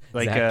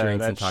 Zach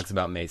drinks and talks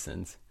about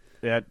Masons.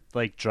 That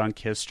like Drunk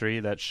History,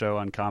 that show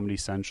on Comedy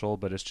Central,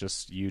 but it's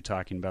just you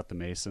talking about the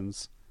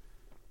Masons.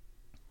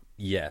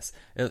 Yes.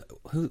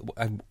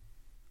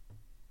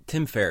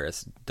 Tim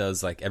Ferriss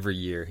does, like, every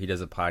year he does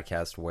a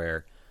podcast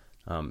where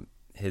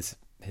his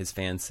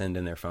fans send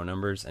in their phone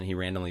numbers and he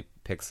randomly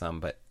picks some,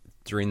 but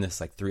during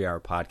this like 3-hour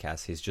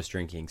podcast he's just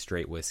drinking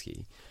straight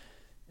whiskey.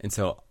 And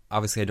so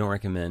obviously I don't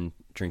recommend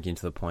drinking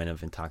to the point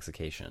of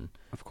intoxication.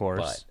 Of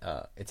course.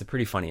 But it's a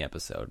pretty funny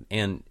episode,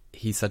 and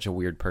he's such a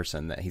weird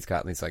person that he's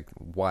got these like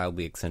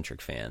wildly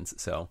eccentric fans.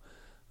 So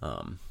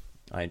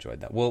I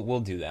enjoyed that.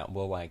 We'll do that.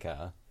 We'll like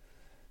I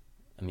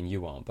mean,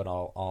 you won't, but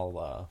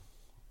I'll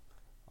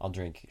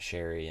drink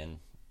sherry and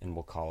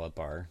we'll call up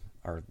our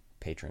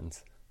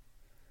patrons.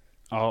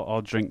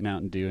 I'll drink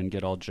Mountain Dew and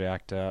get all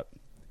jacked up.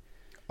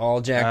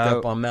 All jacked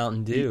up on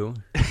Mountain Dew.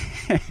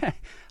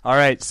 All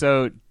right,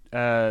 so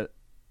that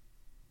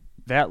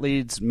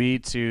leads me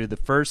to the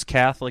First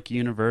Catholic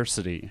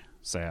University,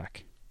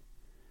 Zach.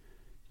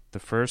 The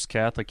First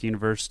Catholic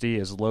University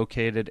is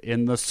located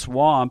in the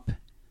swamp,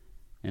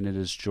 and it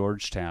is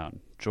Georgetown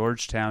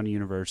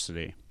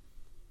University.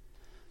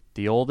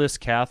 The oldest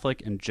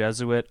Catholic and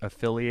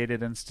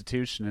Jesuit-affiliated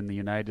institution in the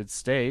United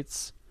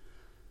States,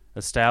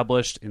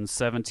 established in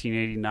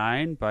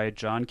 1789 by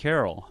John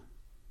Carroll,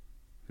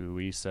 who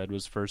we said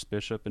was first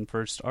bishop and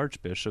first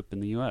archbishop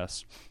in the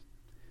U.S.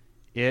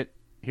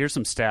 Here's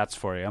some stats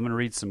for you. I'm going to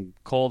read some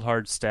cold,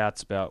 hard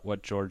stats about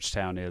what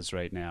Georgetown is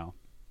right now.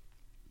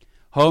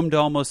 Home to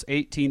almost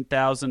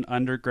 18,000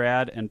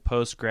 undergrad and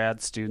postgrad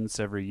students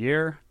every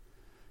year.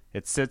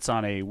 It sits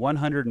on a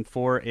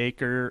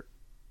 104-acre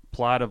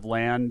plot of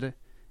land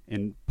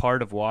in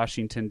part of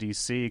Washington,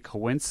 D.C.,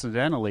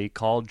 coincidentally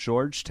called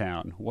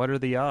Georgetown. What are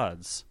the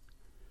odds?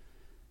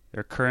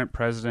 Their current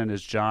president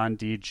is John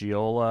D.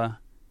 Giola.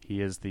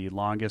 He is the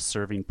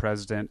longest-serving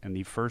president and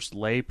the first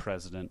lay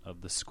president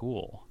of the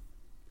school.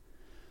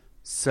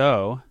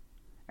 So,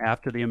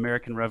 after the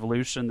American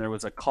Revolution, there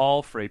was a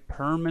call for a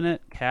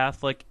permanent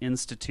Catholic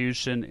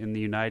institution in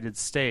the United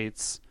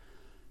States.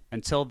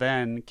 Until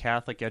then,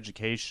 Catholic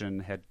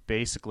education had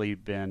basically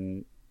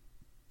been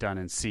done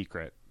in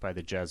secret by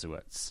the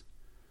Jesuits.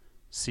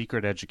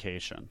 Secret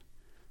education.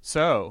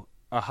 So,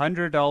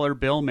 $100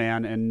 bill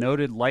man and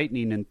noted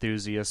lightning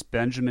enthusiast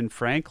Benjamin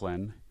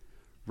Franklin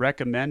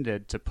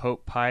recommended to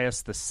Pope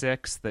Pius VI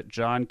that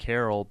John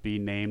Carroll be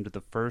named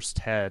the first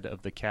head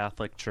of the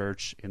Catholic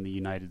Church in the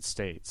United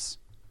States.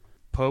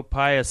 Pope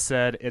Pius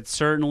said, "It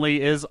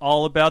certainly is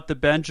all about the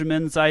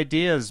Benjamins'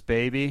 ideas,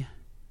 baby."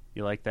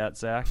 You like that,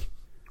 Zach?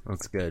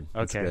 That's good.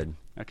 That's okay. Good.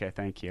 Okay,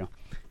 thank you.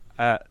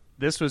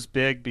 This was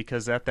big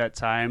because at that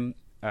time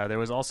there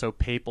was also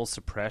papal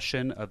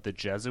suppression of the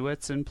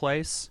Jesuits in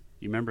place.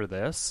 You remember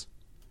this?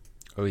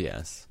 Oh,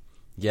 yes.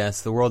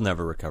 Yes, the world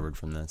never recovered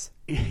from this.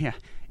 Yeah.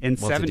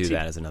 We'll have to do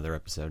that as another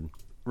episode.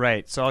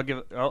 Right. So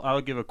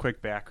I'll give a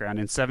quick background.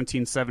 In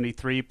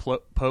 1773,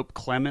 Pope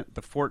Clement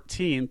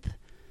XIV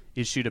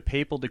issued a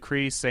papal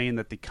decree saying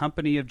that the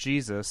Company of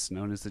Jesus,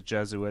 known as the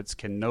Jesuits,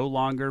 can no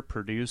longer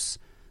produce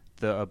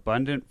the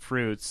abundant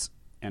fruits,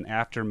 and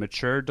after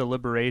mature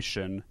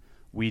deliberation,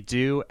 we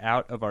do,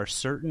 out of our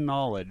certain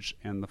knowledge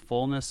and the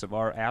fullness of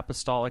our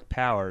apostolic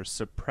powers,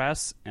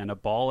 suppress and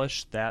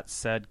abolish that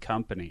said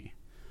company.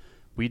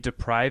 We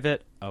deprive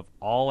it of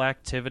all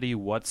activity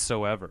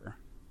whatsoever.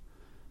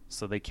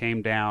 So they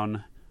came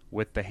down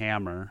with the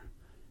hammer.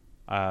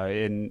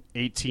 In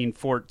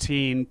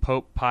 1814,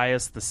 Pope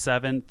Pius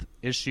VII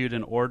issued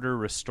an order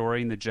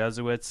restoring the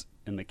Jesuits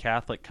in the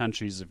Catholic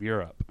countries of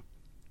Europe.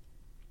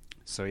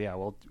 So yeah,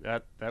 well,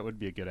 that would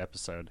be a good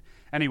episode.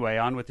 Anyway,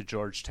 on with the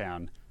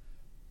Georgetown.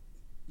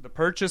 The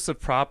purchase of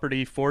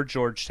property for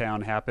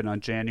Georgetown happened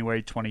on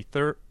January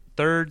 23rd,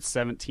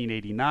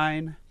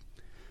 1789.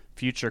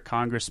 Future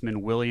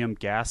Congressman William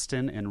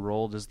Gaston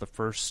enrolled as the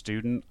first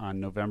student on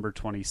November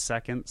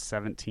 22nd,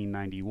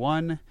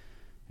 1791,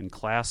 and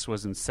class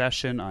was in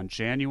session on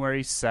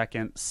January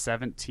 2nd,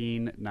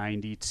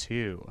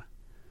 1792.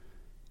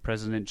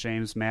 President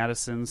James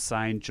Madison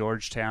signed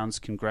Georgetown's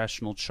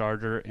congressional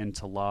charter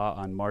into law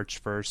on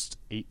March 1st,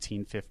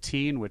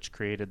 1815, which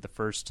created the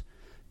first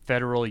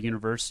federal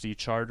university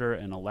charter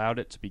and allowed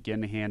it to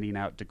begin handing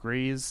out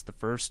degrees, the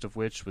first of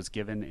which was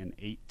given in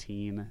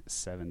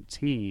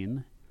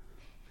 1817.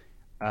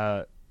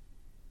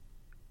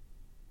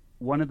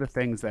 One of the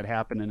things that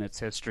happened in its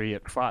history,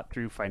 it fought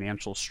through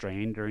financial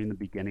strain during the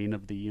beginning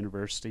of the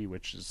university,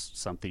 which is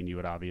something you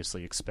would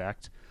obviously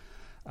expect.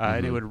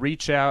 And it would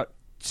reach out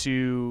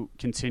to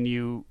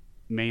continue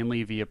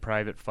mainly via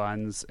private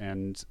funds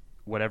and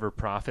whatever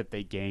profit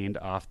they gained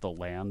off the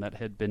land that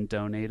had been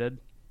donated.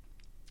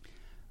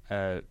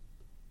 In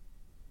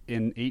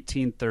in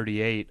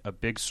 1838, a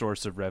big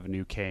source of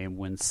revenue came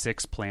when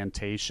 6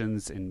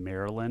 plantations in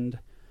Maryland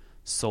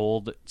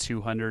sold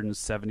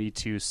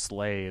 272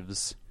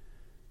 slaves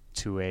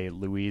to a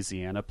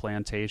Louisiana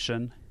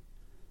plantation,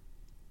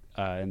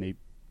 and they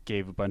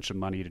gave a bunch of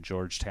money to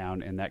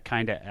Georgetown, and that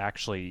kind of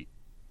actually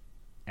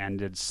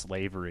ended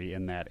slavery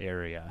in that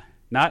area.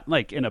 Not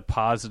like in a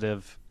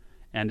positive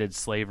ended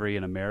slavery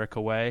in America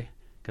way,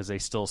 because they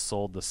still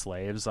sold the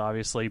slaves,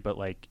 obviously, but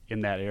like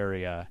in that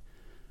area,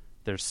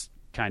 there's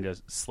kind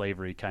of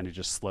slavery kind of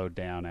just slowed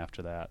down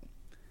after that.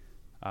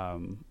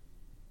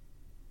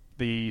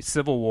 The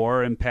Civil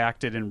War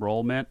impacted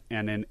enrollment,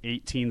 and in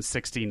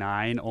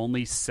 1869,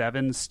 only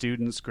 7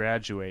 students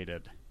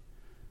graduated.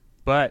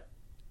 But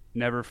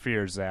never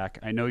fear, Zach.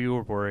 I know you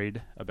were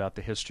worried about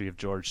the history of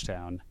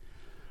Georgetown.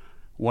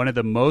 One of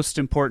the most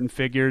important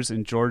figures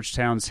in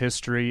Georgetown's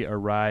history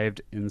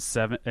arrived in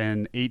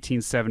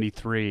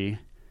 1873,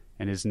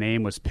 and his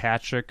name was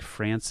Patrick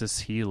Francis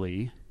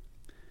Healy.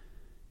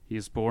 He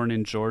was born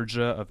in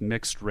Georgia of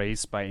mixed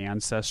race by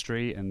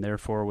ancestry and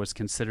therefore was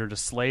considered a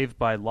slave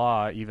by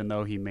law, even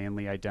though he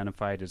mainly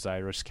identified as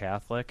Irish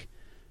Catholic.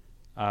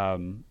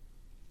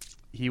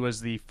 He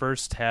was the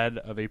first head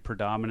of a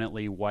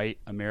predominantly white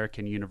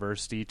American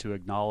university to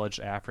acknowledge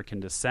African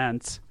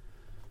descent.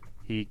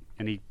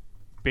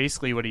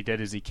 Basically what he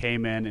did is he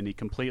came in and he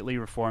completely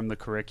reformed the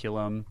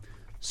curriculum,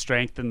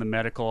 strengthened the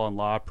medical and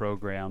law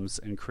programs,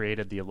 and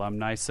created the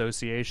Alumni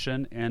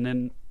Association.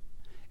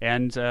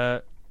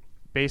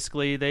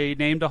 Basically they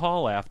named a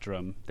hall after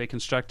him. They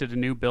constructed a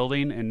new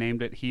building and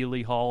named it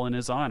Healy Hall in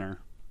his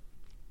honor.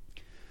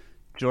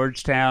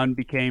 Georgetown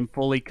became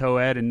fully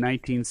co-ed in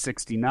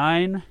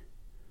 1969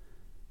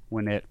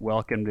 when it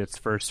welcomed its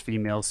first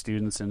female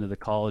students into the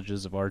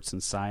colleges of arts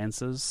and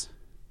sciences.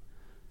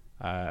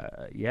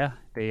 They're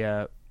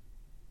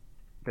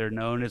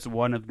known as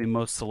one of the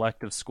most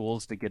selective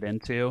schools to get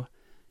into.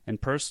 And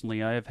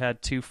personally, I have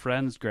had 2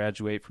 friends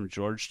graduate from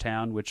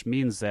Georgetown, which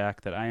means,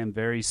 Zach, that I am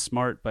very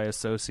smart by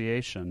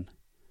association.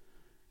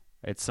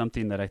 It's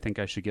something that I think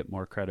I should get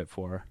more credit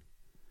for.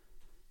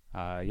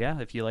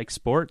 If you like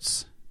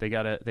sports, they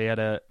had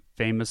a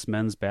famous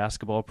men's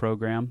basketball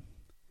program,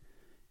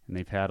 and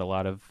they've had a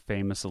lot of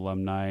famous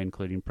alumni,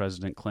 including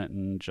President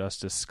Clinton,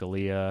 Justice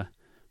Scalia,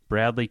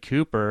 Bradley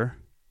Cooper,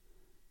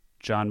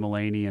 John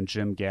Mulaney, and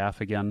Jim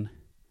Gaffigan,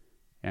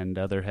 and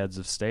other heads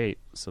of state.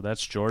 So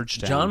that's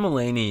Georgetown. John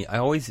Mulaney, I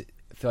always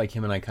feel like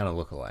him and I kind of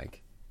look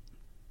alike.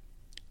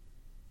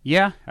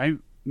 Yeah, I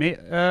mean,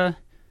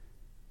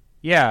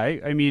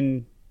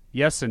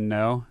 yes and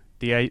no.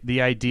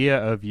 The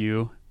idea of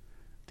you,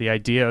 the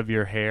idea of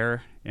your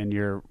hair and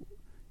your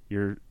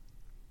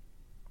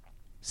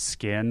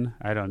skin,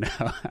 I don't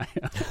know.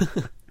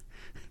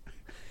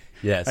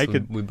 Yes,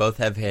 we both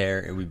have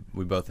hair and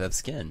we both have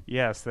skin.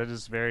 Yes,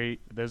 those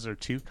are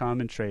 2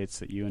 common traits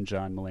that you and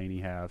John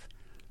Mulaney have.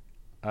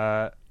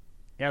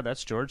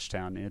 That's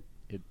Georgetown.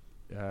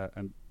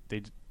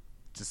 They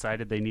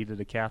decided they needed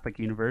a Catholic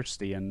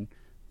university, and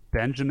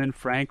Benjamin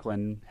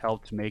Franklin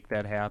helped make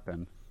that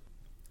happen.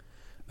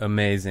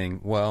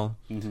 Amazing. Well,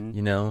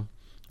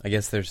 I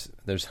guess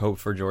there's hope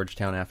for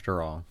Georgetown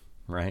after all,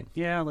 right?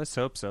 Yeah, let's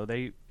hope so.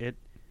 They've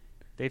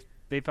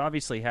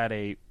obviously had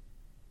an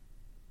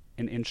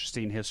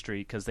interesting history,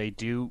 because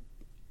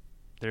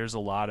there's a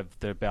lot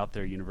about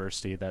their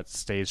university that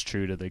stays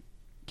true to the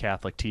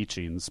Catholic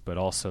teachings, but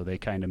also they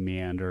kind of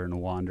meander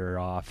and wander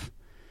off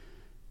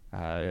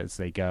as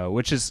they go,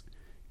 which is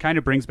kind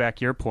of brings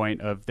back your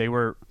point of they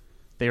were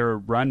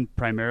run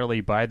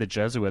primarily by the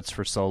Jesuits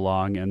for so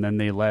long, and then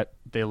they let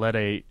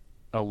a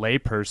lay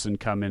person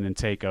come in and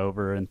take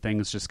over, and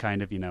things just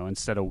kind of,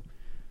 instead of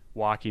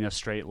walking a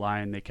straight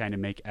line, they kind of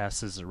make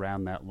S's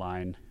around that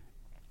line.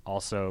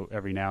 Also,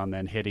 every now and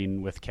then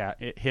hitting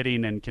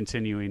and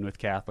continuing with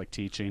Catholic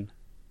teaching.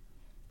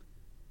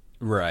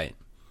 Right.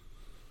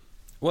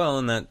 Well,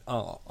 and that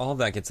all of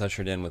that gets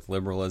ushered in with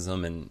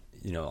liberalism and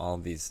all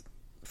of these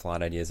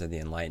flawed ideas of the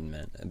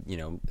Enlightenment.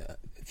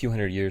 A few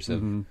hundred years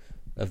of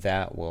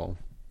that will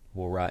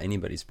rot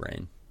anybody's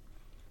brain.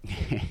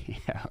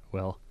 Yeah.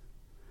 Well,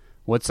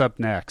 what's up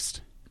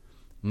next?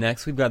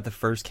 Next, we've got the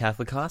first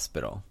Catholic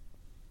hospital.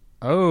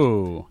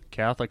 Oh,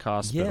 Catholic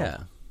hospital. Yeah.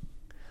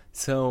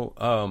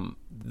 So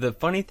the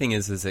funny thing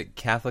is that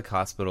Catholic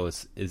hospital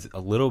is a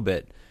little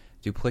bit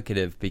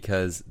duplicative,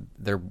 because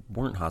there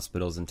weren't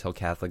hospitals until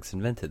Catholics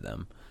invented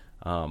them.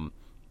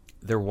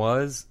 There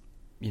was,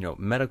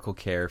 medical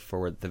care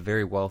for the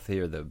very wealthy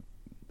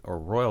or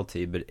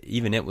royalty, but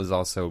even it was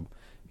also,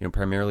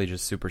 primarily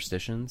just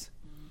superstitions.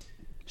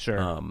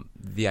 Sure.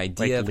 The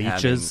idea of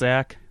leeches,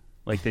 Zach,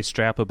 like they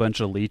strap a bunch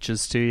of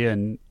leeches to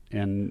you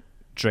and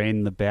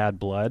drain the bad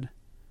blood.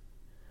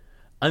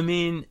 I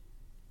mean,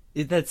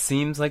 that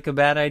seems like a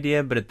bad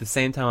idea, but at the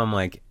same time, I'm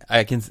like,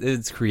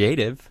 it's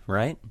creative,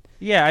 right?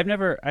 Yeah,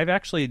 I've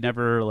actually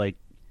never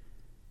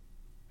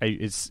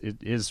it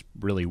is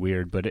really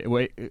weird, but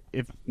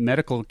if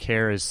medical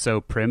care is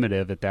so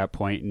primitive at that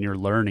point and you're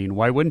learning,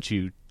 why wouldn't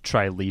you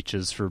try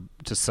leeches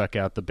to suck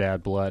out the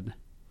bad blood?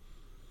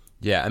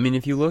 Yeah, I mean,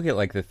 if you look at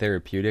like the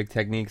therapeutic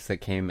techniques that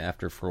came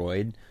after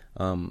Freud,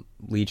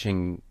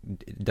 leeching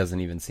doesn't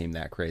even seem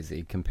that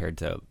crazy compared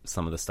to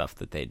some of the stuff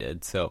that they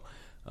did. So,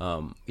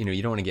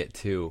 you don't want to get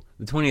too.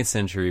 The 20th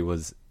century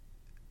was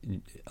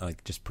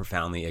like just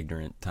profoundly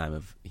ignorant time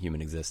of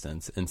human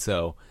existence, and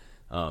so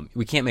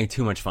we can't make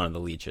too much fun of the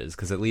leeches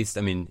because at least,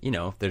 I mean,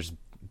 there's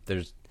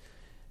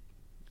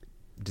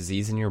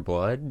disease in your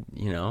blood,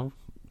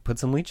 put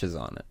some leeches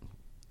on it.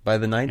 By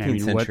the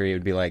 19th century, it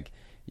would be like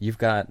you've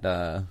got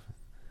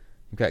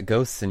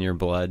ghosts in your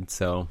blood,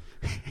 so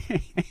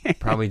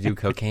probably do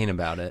cocaine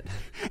about it.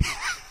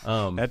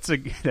 That's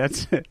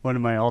one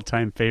of my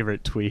all-time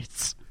favorite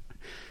tweets.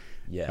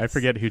 Yes. I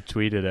forget who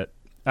tweeted it.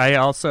 I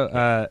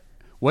also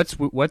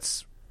what's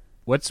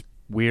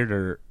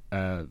weirder,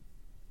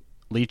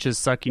 leeches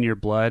sucking your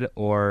blood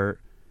or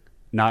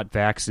not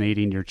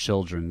vaccinating your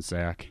children,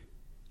 Zach?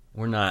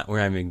 We're not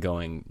even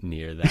going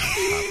near that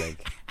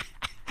topic.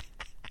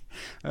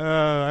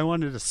 I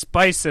wanted to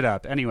spice it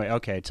up. Anyway,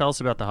 okay, tell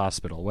us about the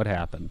hospital. What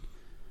happened?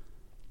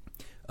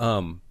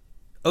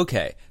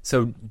 Okay,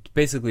 so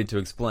basically to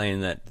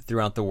explain that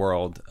throughout the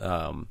world,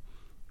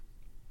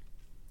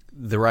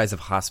 the rise of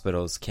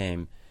hospitals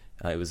came,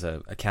 it was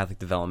a Catholic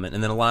development,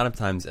 and then a lot of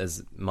times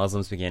as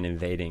Muslims began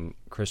invading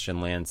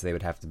Christian lands, they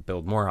would have to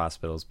build more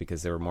hospitals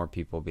because there were more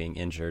people being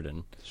injured.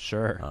 And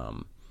sure.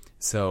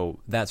 So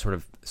that sort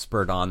of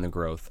spurred on the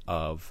growth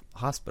of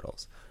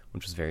hospitals,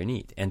 which was very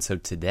neat. And so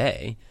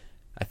today,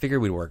 I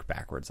figured we'd work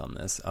backwards on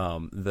this.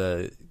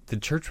 The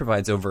church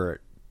provides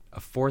over a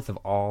fourth of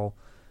all,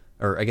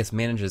 or I guess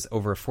manages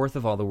over a fourth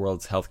of all the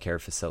world's healthcare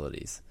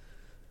facilities.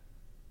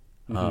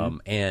 Mm-hmm.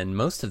 And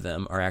most of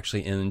them are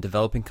actually in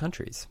developing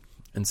countries.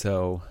 And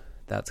so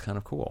that's kind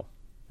of cool.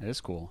 It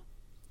is cool.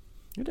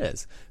 It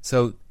is.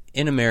 So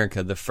in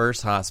America, the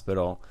first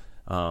hospital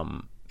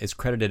is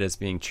credited as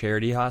being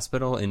Charity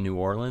Hospital in New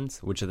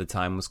Orleans, which at the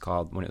time was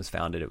called, when it was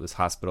founded, it was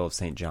Hospital of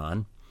St.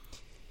 John.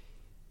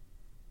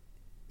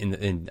 In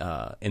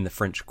the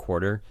French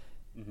Quarter.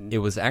 Mm-hmm. It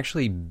was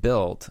actually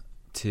built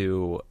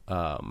to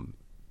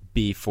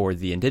be for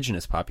the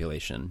indigenous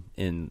population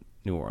in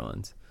New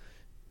Orleans.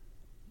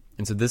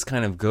 And so this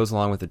kind of goes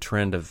along with the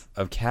trend of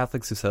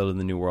Catholics who settled in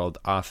the New World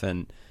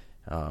often,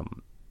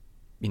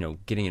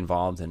 getting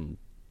involved in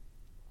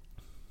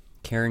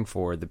caring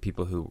for the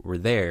people who were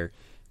there,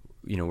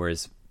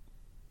 whereas,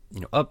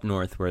 up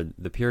north where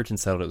the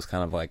Puritans settled, it was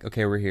kind of like,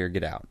 okay, we're here,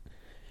 get out.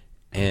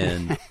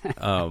 And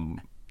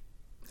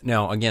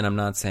now, again, I'm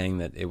not saying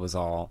that it was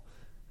all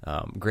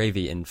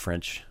gravy in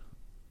French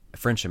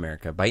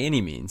America by any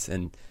means,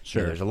 and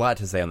sure, there's a lot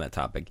to say on that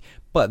topic.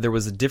 But there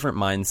was a different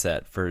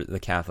mindset for the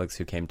Catholics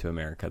who came to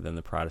America than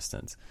the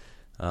Protestants,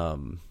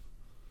 for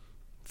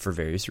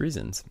various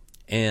reasons.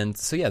 And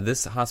so, yeah,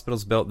 this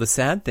hospital's built. The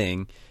sad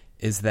thing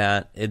is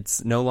that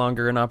it's no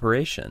longer in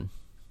operation.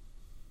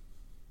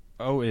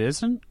 Oh, it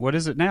isn't? What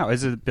is it now?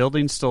 Is the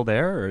building still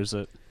there, or is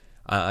it?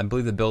 I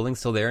believe the building's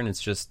still there, and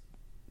it's just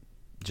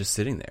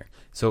sitting there.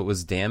 So it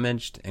was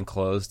damaged and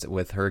closed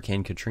with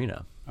Hurricane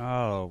Katrina.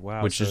 Oh,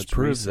 wow. Which just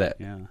proves that.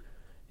 Yeah.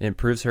 It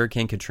proves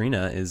Hurricane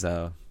Katrina is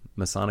a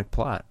Masonic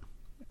plot.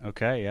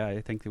 Okay, yeah,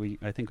 I think we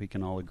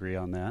can all agree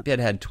on that. It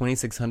had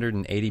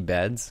 2,680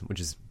 beds,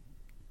 which is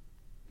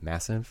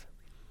massive.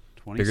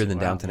 Bigger than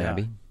Downton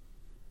Abbey.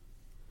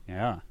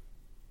 Yeah.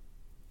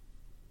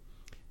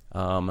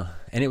 And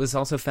it was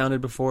also founded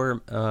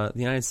before the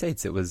United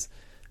States. It was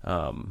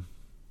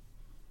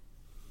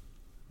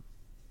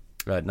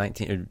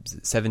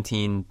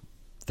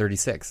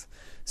 1736.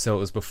 So it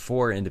was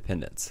before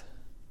independence.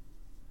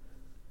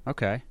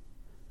 Okay.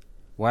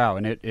 Wow,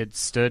 and it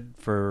stood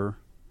for,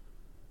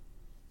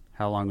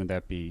 how long would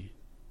that be?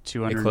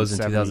 It closed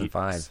in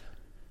 2005.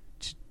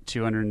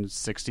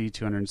 260,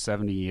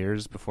 270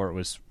 years before it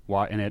was,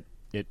 and it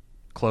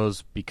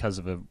closed because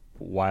of a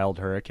wild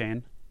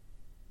hurricane?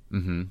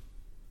 Mm-hmm.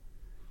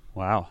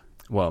 Wow.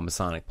 Well,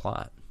 Masonic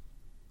plot.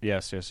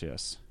 Yes.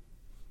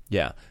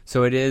 Yeah.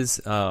 So it is,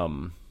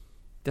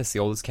 that's the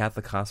oldest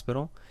Catholic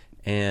hospital,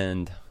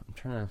 and I'm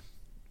trying to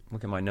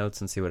look at my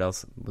notes and see what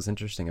else was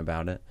interesting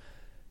about it.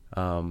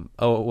 It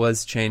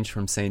was changed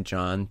from St.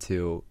 John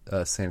to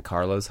San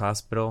Carlos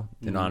Hospital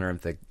in honor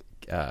of the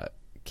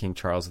King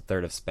Charles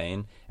III of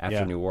Spain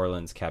after New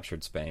Orleans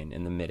captured Spain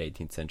in the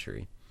mid-18th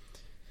century.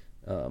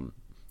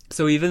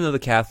 So even though the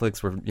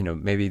Catholics were,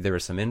 maybe there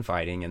was some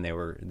infighting and they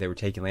were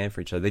taking land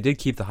for each other, they did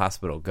keep the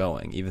hospital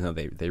going, even though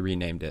they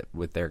renamed it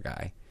with their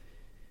guy.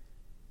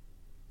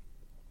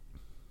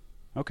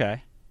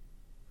 Okay.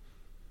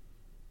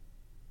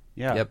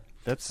 Yeah. Yep.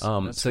 That's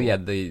so cool. yeah,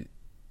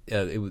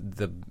 it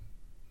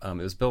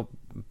was built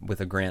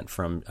with a grant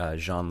from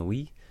Jean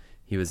Louis.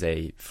 He was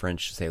a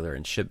French sailor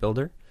and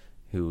shipbuilder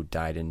who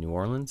died in New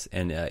Orleans,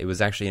 and it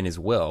was actually in his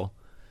will.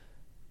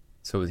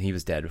 So he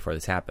was dead before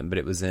this happened, but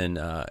it was in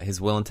his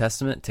will and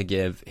testament to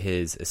give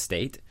his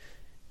estate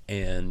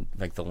and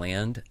like the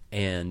land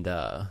and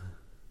the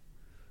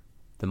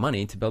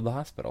money to build the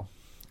hospital.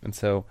 And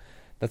so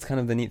that's kind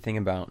of the neat thing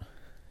about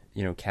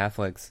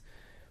Catholics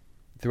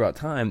throughout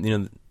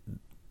time.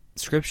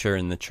 Scripture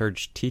and the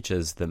church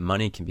teaches that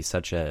money can be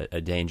such a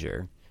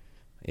danger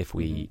if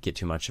we get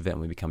too much of it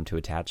and we become too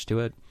attached to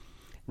it.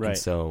 Right. And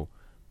so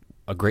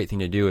a great thing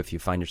to do if you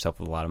find yourself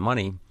with a lot of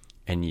money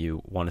and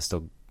you want to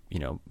still,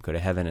 go to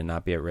heaven and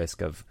not be at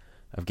risk of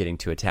getting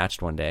too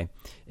attached one day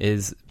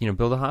is,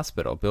 build a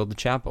hospital, build a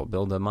chapel,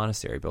 build a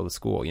monastery, build a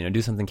school,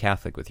 do something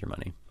Catholic with your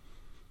money.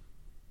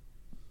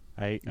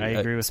 I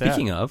agree with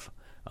Speaking of,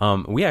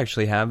 we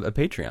actually have a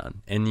Patreon,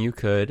 and you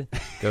could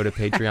go to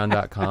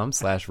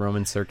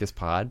patreon.com/Roman Circus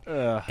Pod,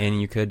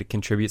 and you could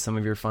contribute some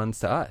of your funds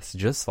to us,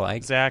 just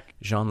like Zach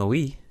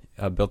Jean-Louis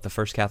built the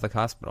first Catholic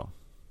hospital.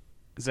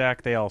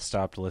 Zach, they all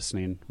stopped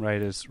listening.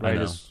 Right as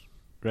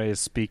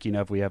speaking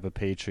of, we have a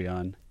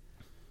Patreon.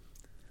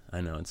 I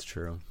know, it's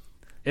true.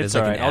 It's There's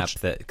like all an right. app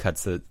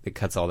that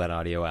cuts all that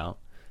audio out.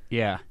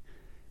 Yeah.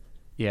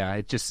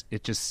 It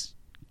just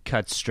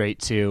cuts straight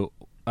to.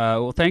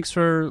 Well, thanks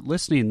for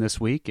listening this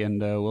week,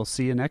 and we'll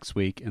see you next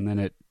week. And then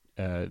it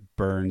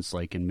burns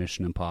like in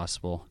Mission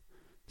Impossible,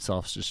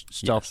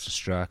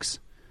 self-destructs.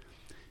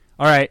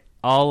 All right,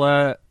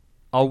 I'll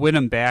win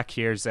them back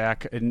here,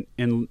 Zach. And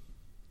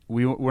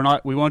we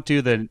won't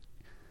do the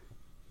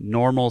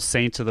normal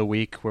Saint of the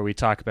Week where we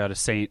talk about a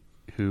saint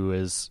who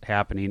is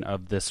happening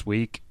of this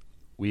week.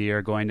 We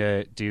are going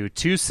to do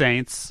two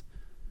saints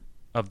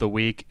of the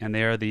week, and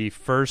they are the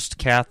first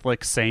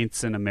Catholic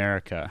saints in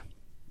America.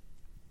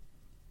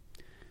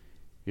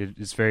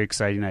 It's very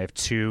exciting. I have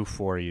two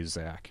for you,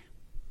 Zach.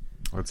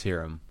 Let's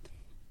hear them.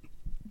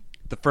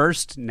 The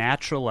first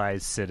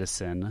naturalized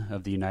citizen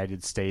of the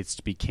United States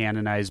to be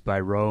canonized by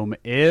Rome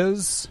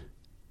is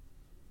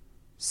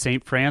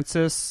St.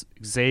 Francis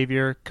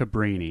Xavier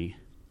Cabrini.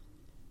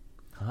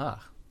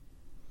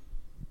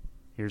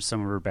 Here's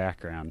some of her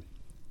background.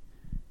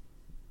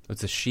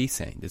 It's a she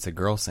saint. It's a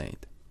girl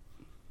saint.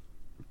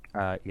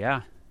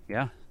 Yeah.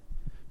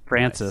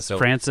 Francis. Nice. So,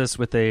 Francis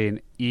with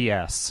an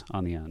ES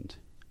on the end.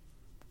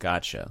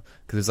 Gotcha.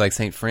 Because it's like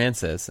St.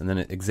 Francis, and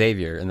then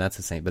Xavier, and that's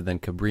a saint. But then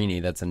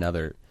Cabrini, that's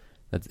another.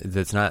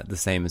 That's not the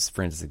same as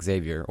Francis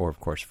Xavier, or of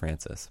course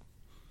Francis.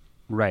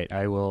 Right.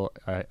 I will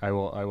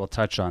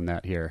touch on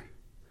that here.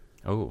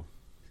 Oh,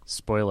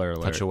 spoiler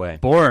alert! Touch away.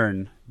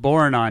 Born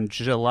on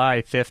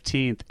July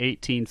 15th,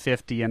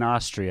 1850, in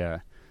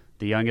Austria.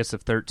 The youngest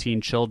of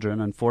 13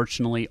 children.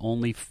 Unfortunately,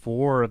 only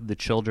 4 of the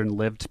children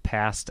lived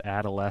past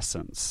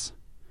adolescence.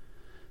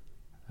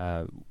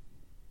 Her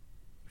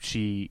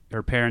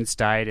parents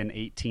died in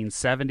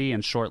 1870,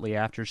 and shortly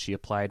after she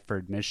applied for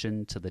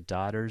admission to the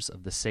Daughters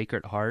of the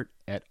Sacred Heart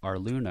at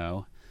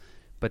Arluno,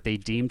 but they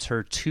deemed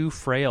her too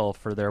frail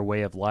for their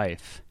way of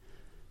life.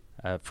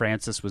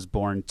 Frances was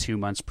born 2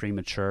 months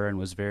premature and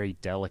was very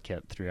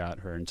delicate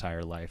throughout her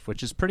entire life,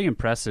 which is pretty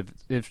impressive.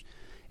 If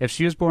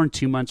she was born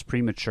 2 months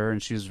premature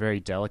and she was very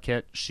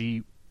delicate,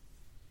 she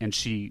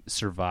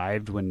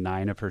survived when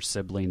 9 of her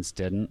siblings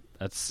didn't.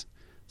 That's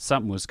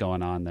something was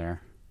going on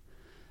there.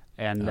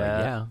 And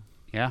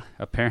yeah,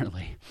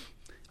 apparently.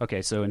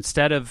 Okay, so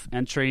instead of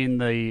entering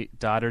the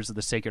Daughters of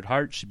the Sacred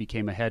Heart, she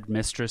became a head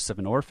mistress of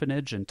an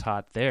orphanage and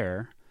taught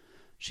there.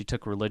 She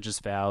took religious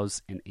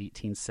vows in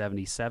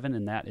 1877,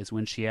 and that is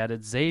when she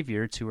added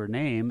Xavier to her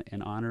name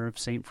in honor of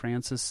St.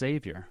 Francis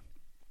Xavier.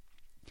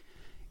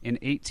 In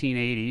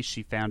 1880,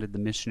 she founded the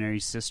Missionary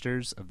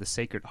Sisters of the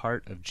Sacred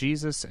Heart of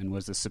Jesus and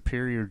was a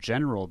superior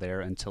general there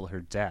until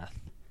her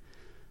death.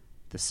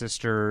 The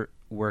sister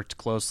worked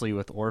closely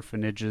with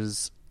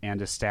orphanages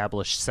and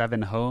established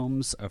 7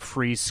 homes, a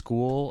free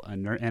school,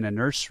 and a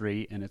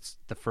nursery in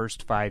the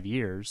first 5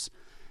 years,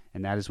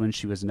 and that is when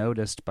she was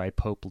noticed by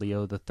Pope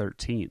Leo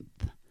XIII.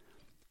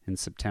 In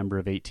September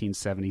of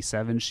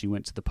 1877, she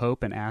went to the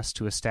Pope and asked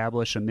to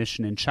establish a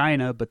mission in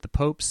China, but the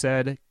Pope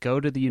said,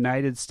 go to the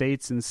United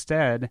States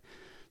instead,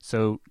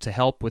 so to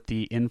help with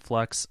the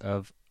influx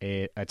of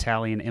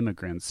Italian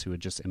immigrants who had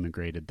just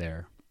immigrated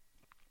there.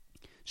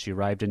 She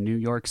arrived in New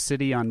York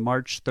City on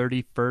March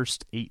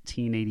 31st,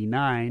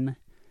 1889.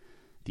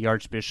 The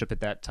Archbishop at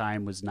that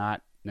time was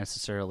not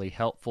necessarily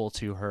helpful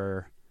to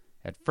her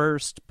at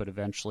first, but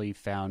eventually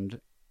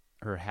found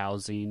her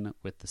housing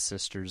with the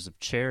Sisters of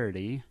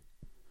Charity.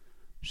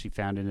 She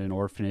founded an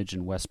orphanage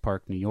in West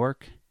Park, New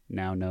York,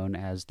 now known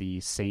as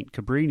the St.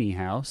 Cabrini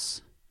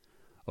House.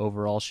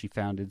 Overall, she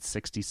founded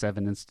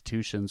 67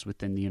 institutions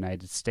within the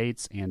United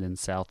States and in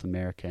South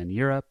America and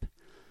Europe.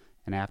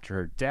 And after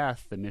her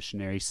death, the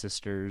missionary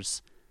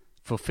sisters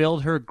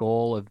fulfilled her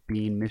goal of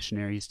being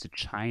missionaries to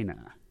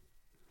China.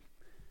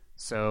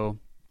 So,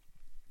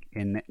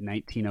 in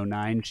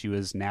 1909, she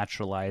was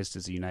naturalized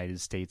as a United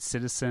States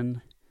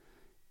citizen,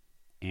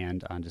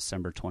 and on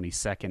December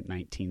 22nd,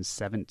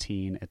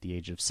 1917, at the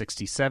age of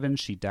 67,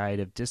 she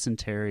died of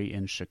dysentery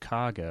in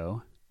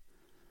Chicago.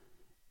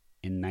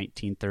 In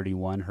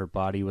 1931, her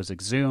body was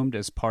exhumed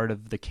as part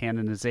of the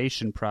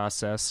canonization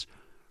process.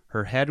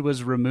 Her head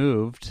was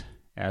removed,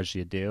 as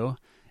you do,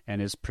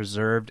 and is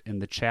preserved in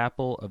the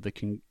chapel of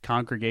the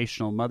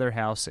Congregational Mother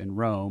House in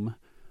Rome.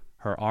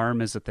 Her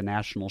arm is at the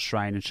National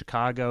Shrine in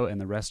Chicago, and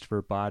the rest of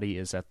her body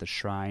is at the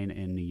shrine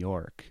in New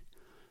York.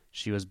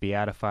 She was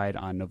beatified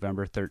on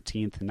November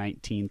 13th,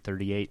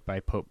 1938 by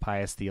Pope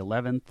Pius XI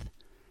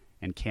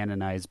and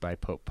canonized by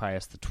Pope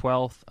Pius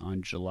XII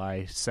on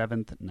July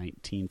 7th,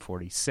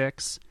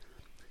 1946.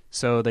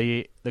 So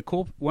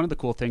one of the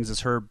cool things is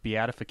her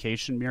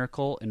beatification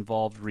miracle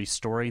involved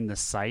restoring the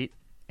sight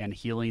and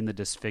healing the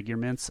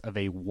disfigurements of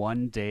a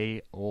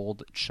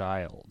 1-day-old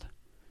child.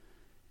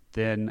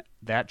 Then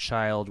that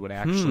child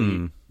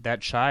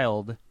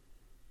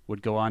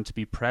would go on to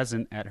be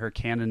present at her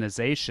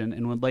canonization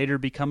and would later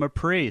become a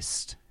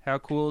priest. How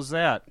cool is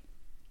that?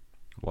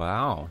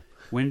 Wow.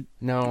 One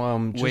no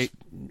more thing.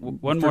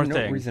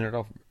 No reason at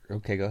all.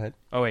 Okay, go ahead.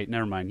 Oh wait,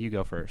 never mind. You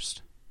go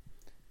first.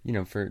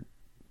 For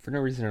no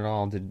reason at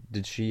all,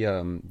 did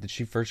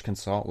she first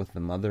consult with the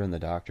mother and the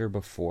doctor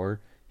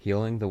before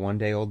healing the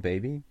 1-day-old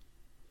baby?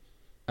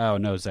 Oh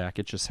no, Zach,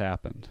 it just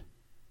happened.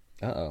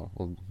 Uh-oh.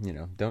 Well,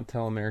 don't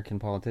tell American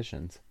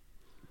politicians.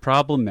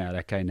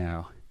 Problematic, I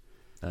know.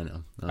 I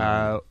know.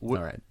 All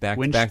right, back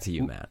to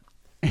you, Matt.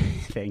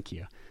 Thank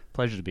you.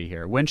 Pleasure to be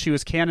here. When she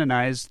was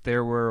canonized,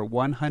 there were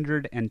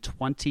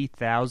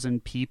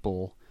 120,000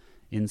 people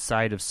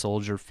inside of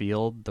Soldier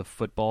Field, the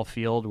football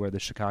field where the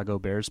Chicago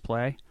Bears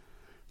play,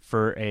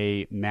 for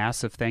a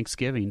massive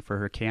Thanksgiving for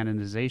her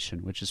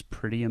canonization, which is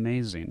pretty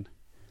amazing.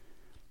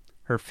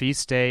 Her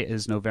feast day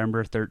is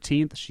November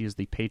 13th. She is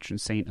the patron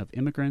saint of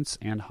immigrants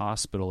and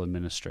hospital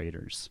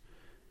administrators.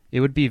 It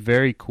would be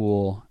very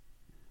cool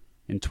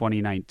in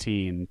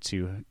 2019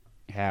 to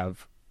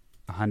have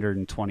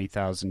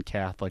 120,000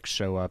 Catholics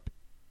show up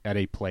at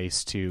a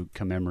place to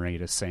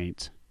commemorate a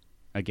saint.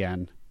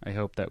 Again, I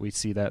hope that we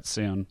see that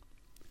soon.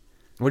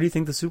 What do you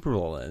think the Super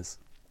Bowl is?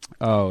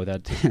 Oh,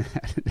 that...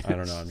 I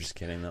don't know. I'm just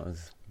kidding. I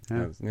was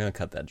going to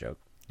cut that joke.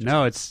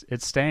 No, it's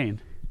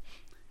staying.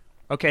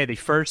 Okay, the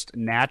first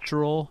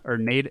native-born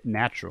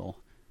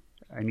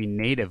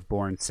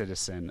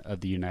citizen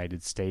of the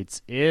United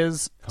States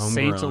is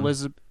Saint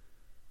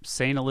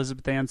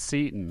Elizabeth Ann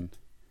Seton,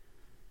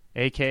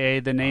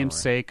 a.k.a. the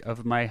namesake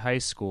of my high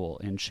school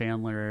in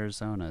Chandler,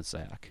 Arizona,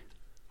 Zach.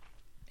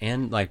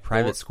 And,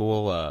 private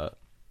school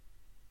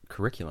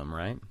curriculum,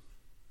 right?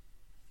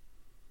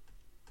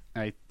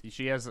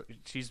 She's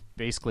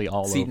basically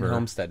all Seton over.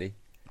 Home Study.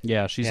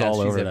 Yeah, she's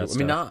all over that stuff.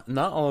 I mean,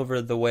 not all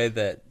over the way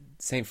that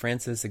St.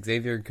 Francis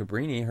Xavier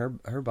Cabrini,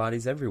 her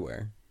body's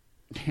everywhere.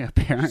 Yeah,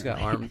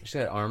 apparently. She's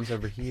got arms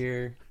over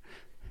here.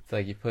 It's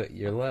like you put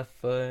your left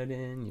foot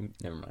in.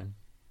 Never mind.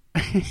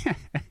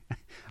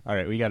 All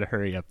right, we got to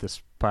hurry up.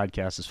 This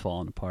podcast is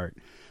falling apart.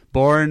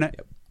 Born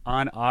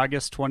on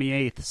August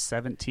 28th,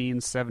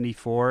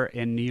 1774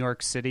 in New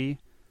York City.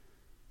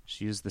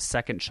 She is the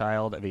second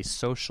child of a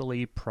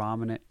socially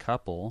prominent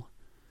couple,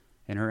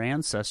 and her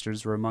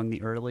ancestors were among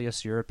the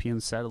earliest European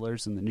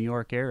settlers in the New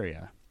York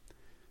area.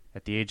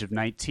 At the age of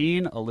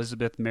 19,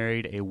 Elizabeth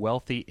married a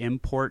wealthy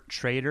import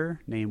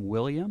trader named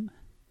William,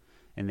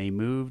 and they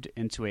moved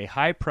into a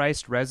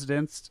high-priced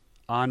residence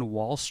on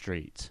Wall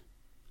Street.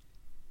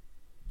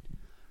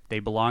 They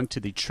belonged to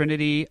the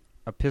Trinity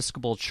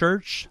Episcopal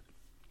Church,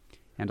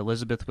 and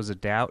Elizabeth was a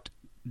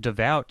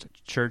devout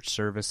church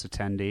service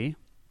attendee.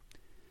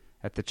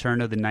 At the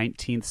turn of the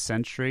 19th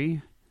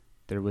century,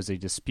 there was a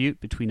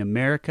dispute between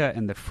America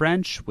and the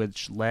French,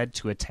 which led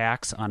to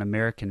attacks on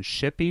American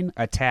shipping.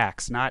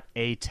 Attacks, not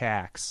a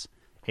tax.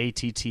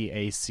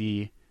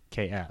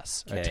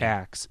 A-T-T-A-C-K-S. Okay.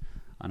 Attacks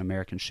on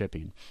American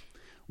shipping.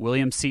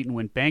 William Seton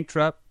went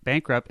bankrupt,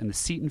 and the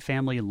Seton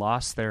family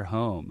lost their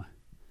home.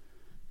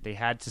 They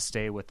had to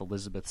stay with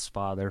Elizabeth's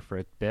father for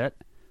a bit.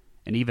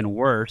 And even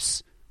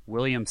worse,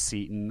 William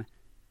Seton,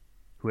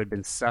 who had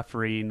been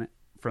suffering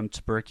from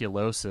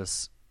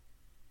tuberculosis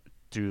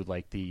through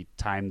the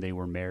time they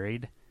were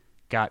married,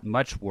 got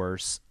much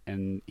worse,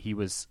 and he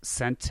was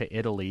sent to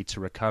Italy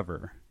to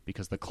recover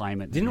because the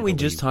climate. Didn't we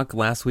just talk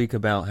last week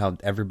about how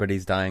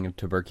everybody's dying of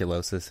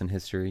tuberculosis in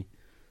history?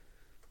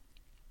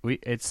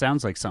 It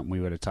sounds like something we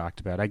would have talked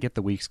about. I get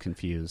the weeks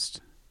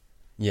confused.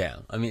 Yeah,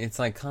 I mean, it's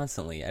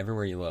constantly,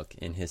 everywhere you look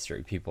in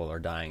history, people are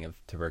dying of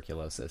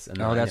tuberculosis. And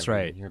that's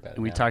right. Hear about it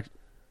we now. talked.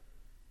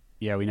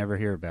 Yeah, we never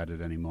hear about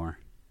it anymore.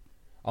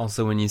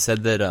 Also, when you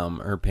said that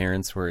her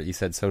parents were, you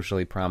said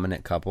socially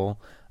prominent couple,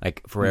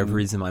 for whatever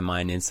reason, my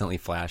mind instantly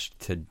flashed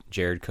to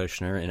Jared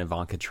Kushner and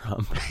Ivanka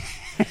Trump,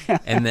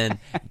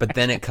 but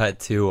then it cut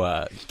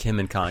to Kim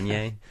and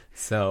Kanye.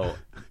 So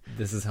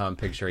this is how I'm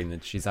picturing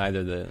that she's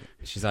either the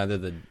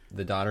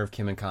daughter of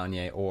Kim and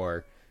Kanye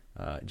or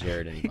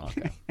Jared and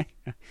Ivanka.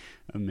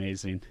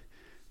 Amazing.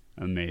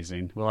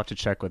 We'll have to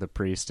check with a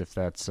priest if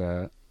that's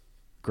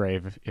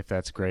grave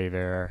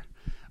error.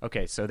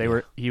 Okay,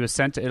 so he was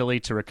sent to Italy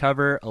to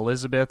recover.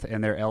 Elizabeth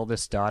and their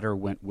eldest daughter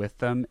went with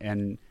them,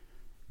 and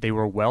they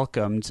were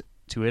welcomed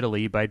to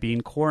Italy by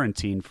being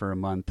quarantined for a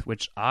month,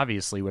 which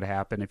obviously would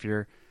happen if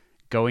you're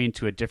going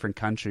to a different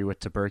country with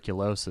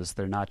tuberculosis.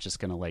 They're not just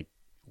going to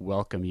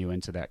welcome you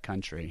into that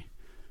country.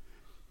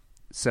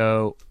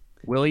 So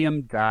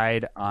William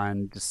died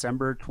on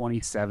December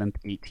 27th,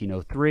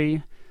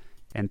 1803,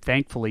 And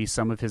thankfully,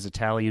 some of his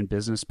Italian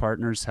business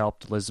partners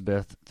helped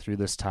Elizabeth through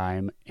this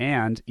time,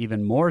 and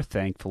even more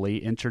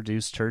thankfully,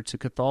 introduced her to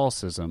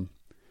Catholicism.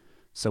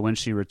 So when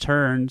she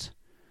returned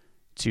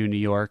to New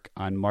York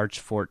on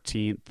March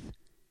 14th,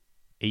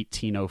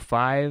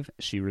 1805,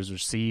 she was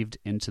received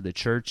into the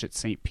church at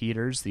St.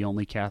 Peter's, the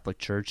only Catholic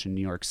church in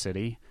New York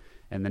City.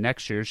 And the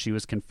next year, she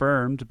was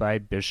confirmed by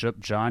Bishop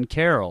John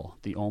Carroll,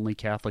 the only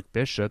Catholic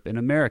bishop in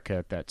America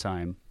at that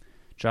time.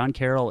 John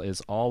Carroll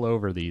is all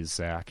over these,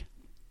 Zach.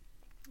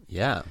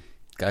 Yeah,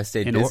 guy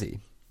stayed busy.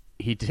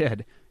 He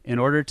did. In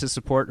order to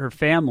support her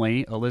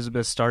family,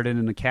 Elizabeth started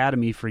an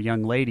academy for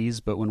young ladies,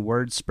 but when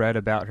word spread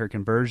about her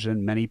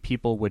conversion, many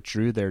people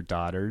withdrew their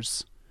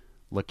daughters,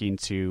 looking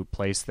to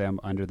place them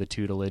under the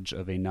tutelage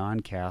of a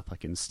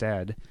non-Catholic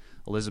instead.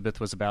 Elizabeth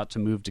was about to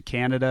move to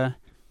Canada,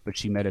 but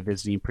she met a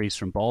visiting priest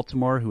from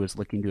Baltimore who was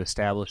looking to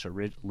establish a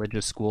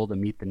religious school to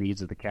meet the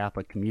needs of the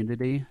Catholic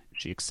community.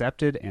 She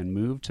accepted and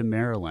moved to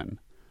Maryland.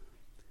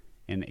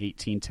 In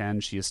 1810,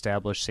 she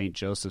established St.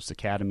 Joseph's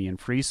Academy and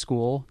Free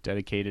School,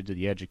 dedicated to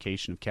the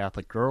education of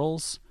Catholic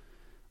girls.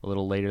 A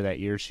little later that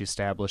year, she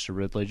established a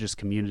religious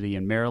community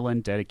in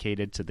Maryland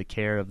dedicated to the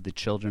care of the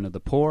children of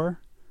the poor.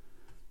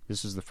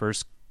 This was the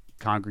first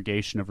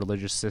congregation of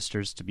religious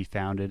sisters to be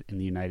founded in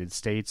the United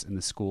States, and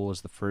the school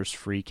was the first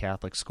free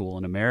Catholic school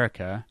in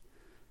America.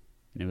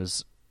 And it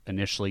was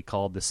initially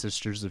called the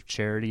Sisters of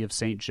Charity of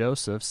St.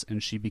 Joseph's,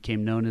 and she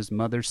became known as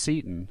Mother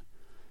Seton.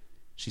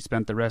 She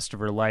spent the rest of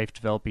her life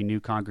developing new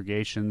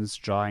congregations,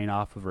 drawing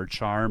off of her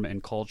charm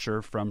and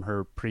culture from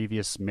her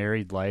previous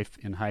married life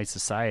in high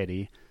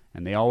society,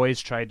 and they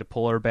always tried to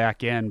pull her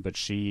back in, but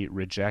she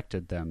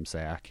rejected them,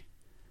 Zach,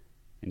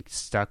 and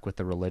stuck with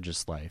the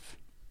religious life.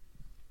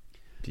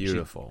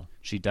 Beautiful.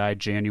 She died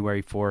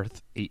January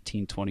 4th,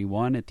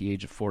 1821, at the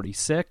age of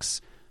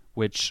 46,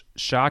 which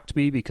shocked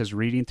me because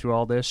reading through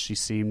all this, she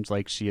seemed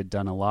like she had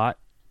done a lot,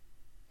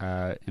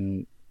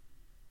 and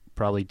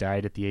probably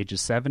died at the age of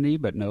 70,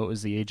 but no, it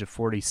was the age of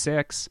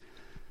 46,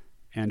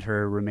 and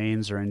her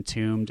remains are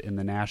entombed in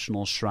the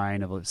National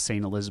Shrine of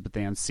St. Elizabeth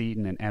Ann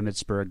Seton in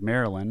Emmitsburg,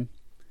 Maryland.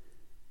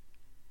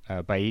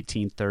 By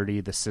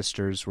 1830, the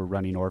sisters were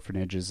running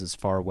orphanages as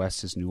far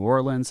west as New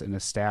Orleans and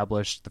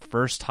established the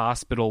first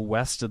hospital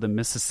west of the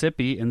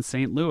Mississippi in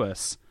St.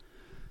 Louis.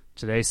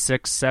 Today,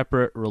 6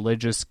 separate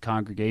religious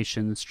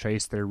congregations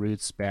trace their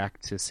roots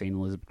back to St.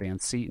 Elizabeth Ann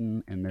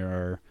Seton, and there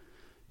are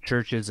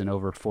churches in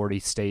over 40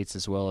 states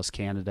as well as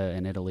Canada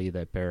and Italy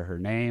that bear her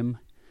name.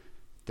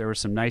 There were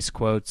some nice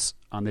quotes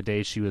on the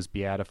day she was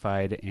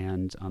beatified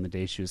and on the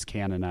day she was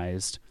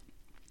canonized.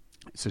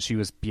 So she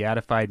was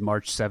beatified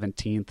March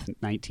 17th,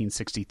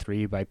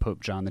 1963 by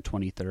Pope John the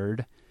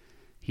 23rd.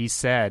 He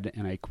said,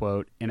 and I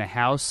quote, "In a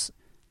house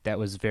that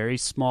was very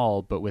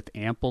small but with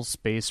ample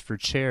space for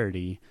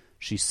charity,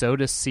 she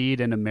sowed a seed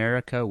in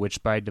America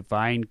which by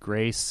divine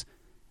grace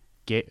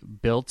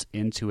built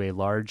into a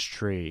large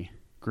tree.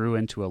 Grew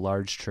into a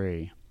large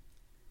tree."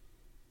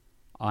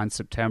 On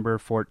September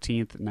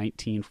 14th,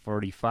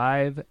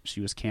 1945, she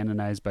was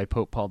canonized by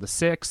Pope Paul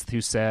VI,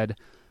 who said,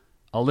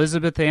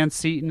 "Elizabeth Ann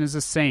Seton is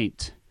a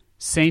saint.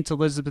 Saint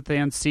Elizabeth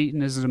Ann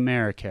Seton is an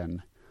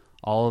American.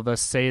 All of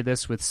us say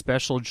this with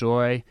special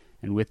joy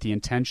and with the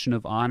intention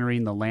of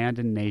honoring the land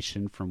and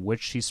nation from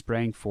which she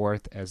sprang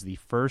forth as the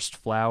first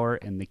flower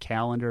in the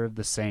calendar of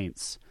the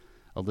saints.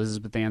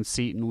 Elizabeth Ann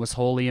Seton was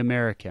wholly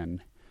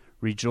American.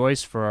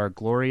 Rejoice for our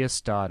glorious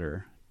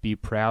daughter. Be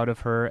proud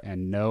of her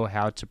and know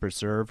how to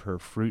preserve her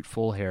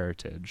fruitful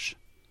heritage."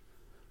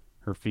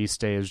 Her feast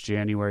day is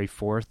January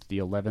 4th, the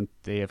 11th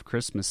day of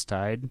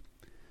Christmastide.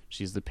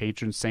 She's the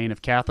patron saint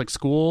of Catholic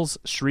schools,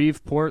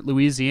 Shreveport,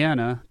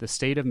 Louisiana, the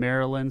state of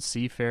Maryland,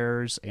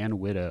 seafarers, and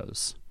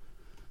widows.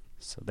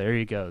 So there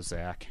you go,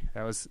 Zach.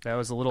 That was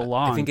a little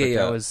long, but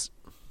that was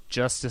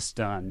justice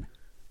done.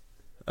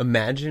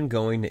 Imagine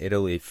going to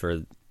Italy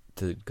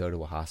to go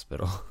to a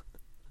hospital.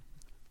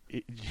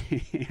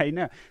 I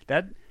know.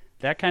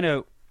 That kind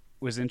of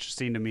was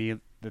interesting to me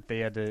that they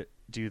had to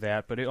do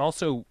that, but it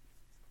also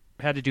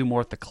had to do more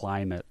with the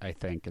climate, I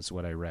think, is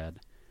what I read.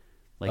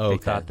 Like they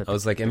thought that I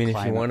was like, I mean,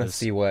 if you want to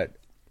see what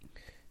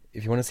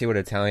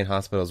Italian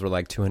hospitals were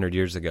like 200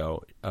 years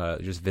ago,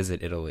 just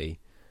visit Italy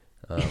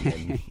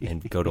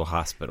and go to a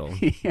hospital.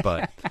 Yeah.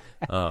 But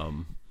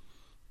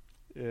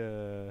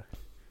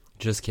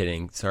just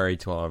kidding. Sorry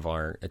to all of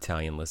our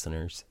Italian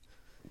listeners.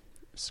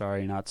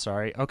 Sorry, not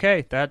sorry.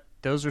 Okay,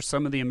 those are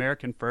some of the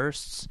American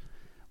firsts.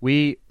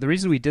 The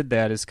reason we did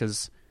that is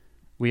because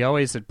we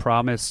always had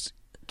promised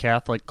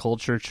Catholic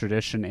culture,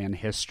 tradition, and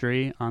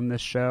history on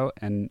this show,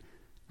 and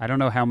I don't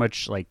know how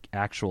much like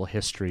actual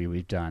history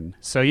we've done.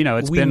 So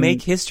we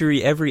make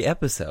history every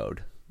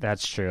episode.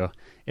 That's true.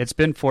 It's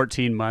been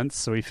 14 months,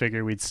 so we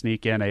figured we'd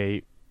sneak in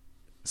a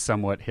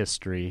somewhat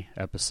history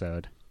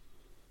episode.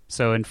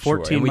 So in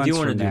 14 months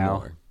from now,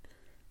 more.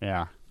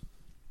 Yeah,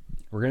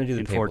 we're gonna do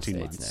the Papal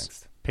States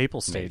next.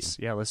 Papal States,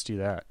 maybe. Yeah, let's do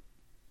that.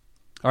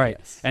 All right.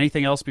 Yes.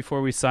 Anything else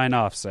before we sign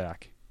off,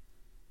 Zach?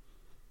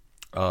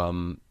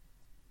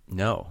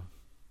 No.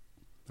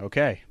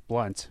 Okay,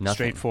 blunt,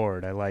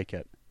 Straightforward. I like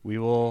it. We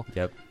will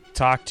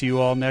talk to you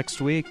all next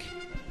week.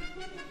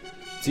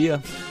 See ya.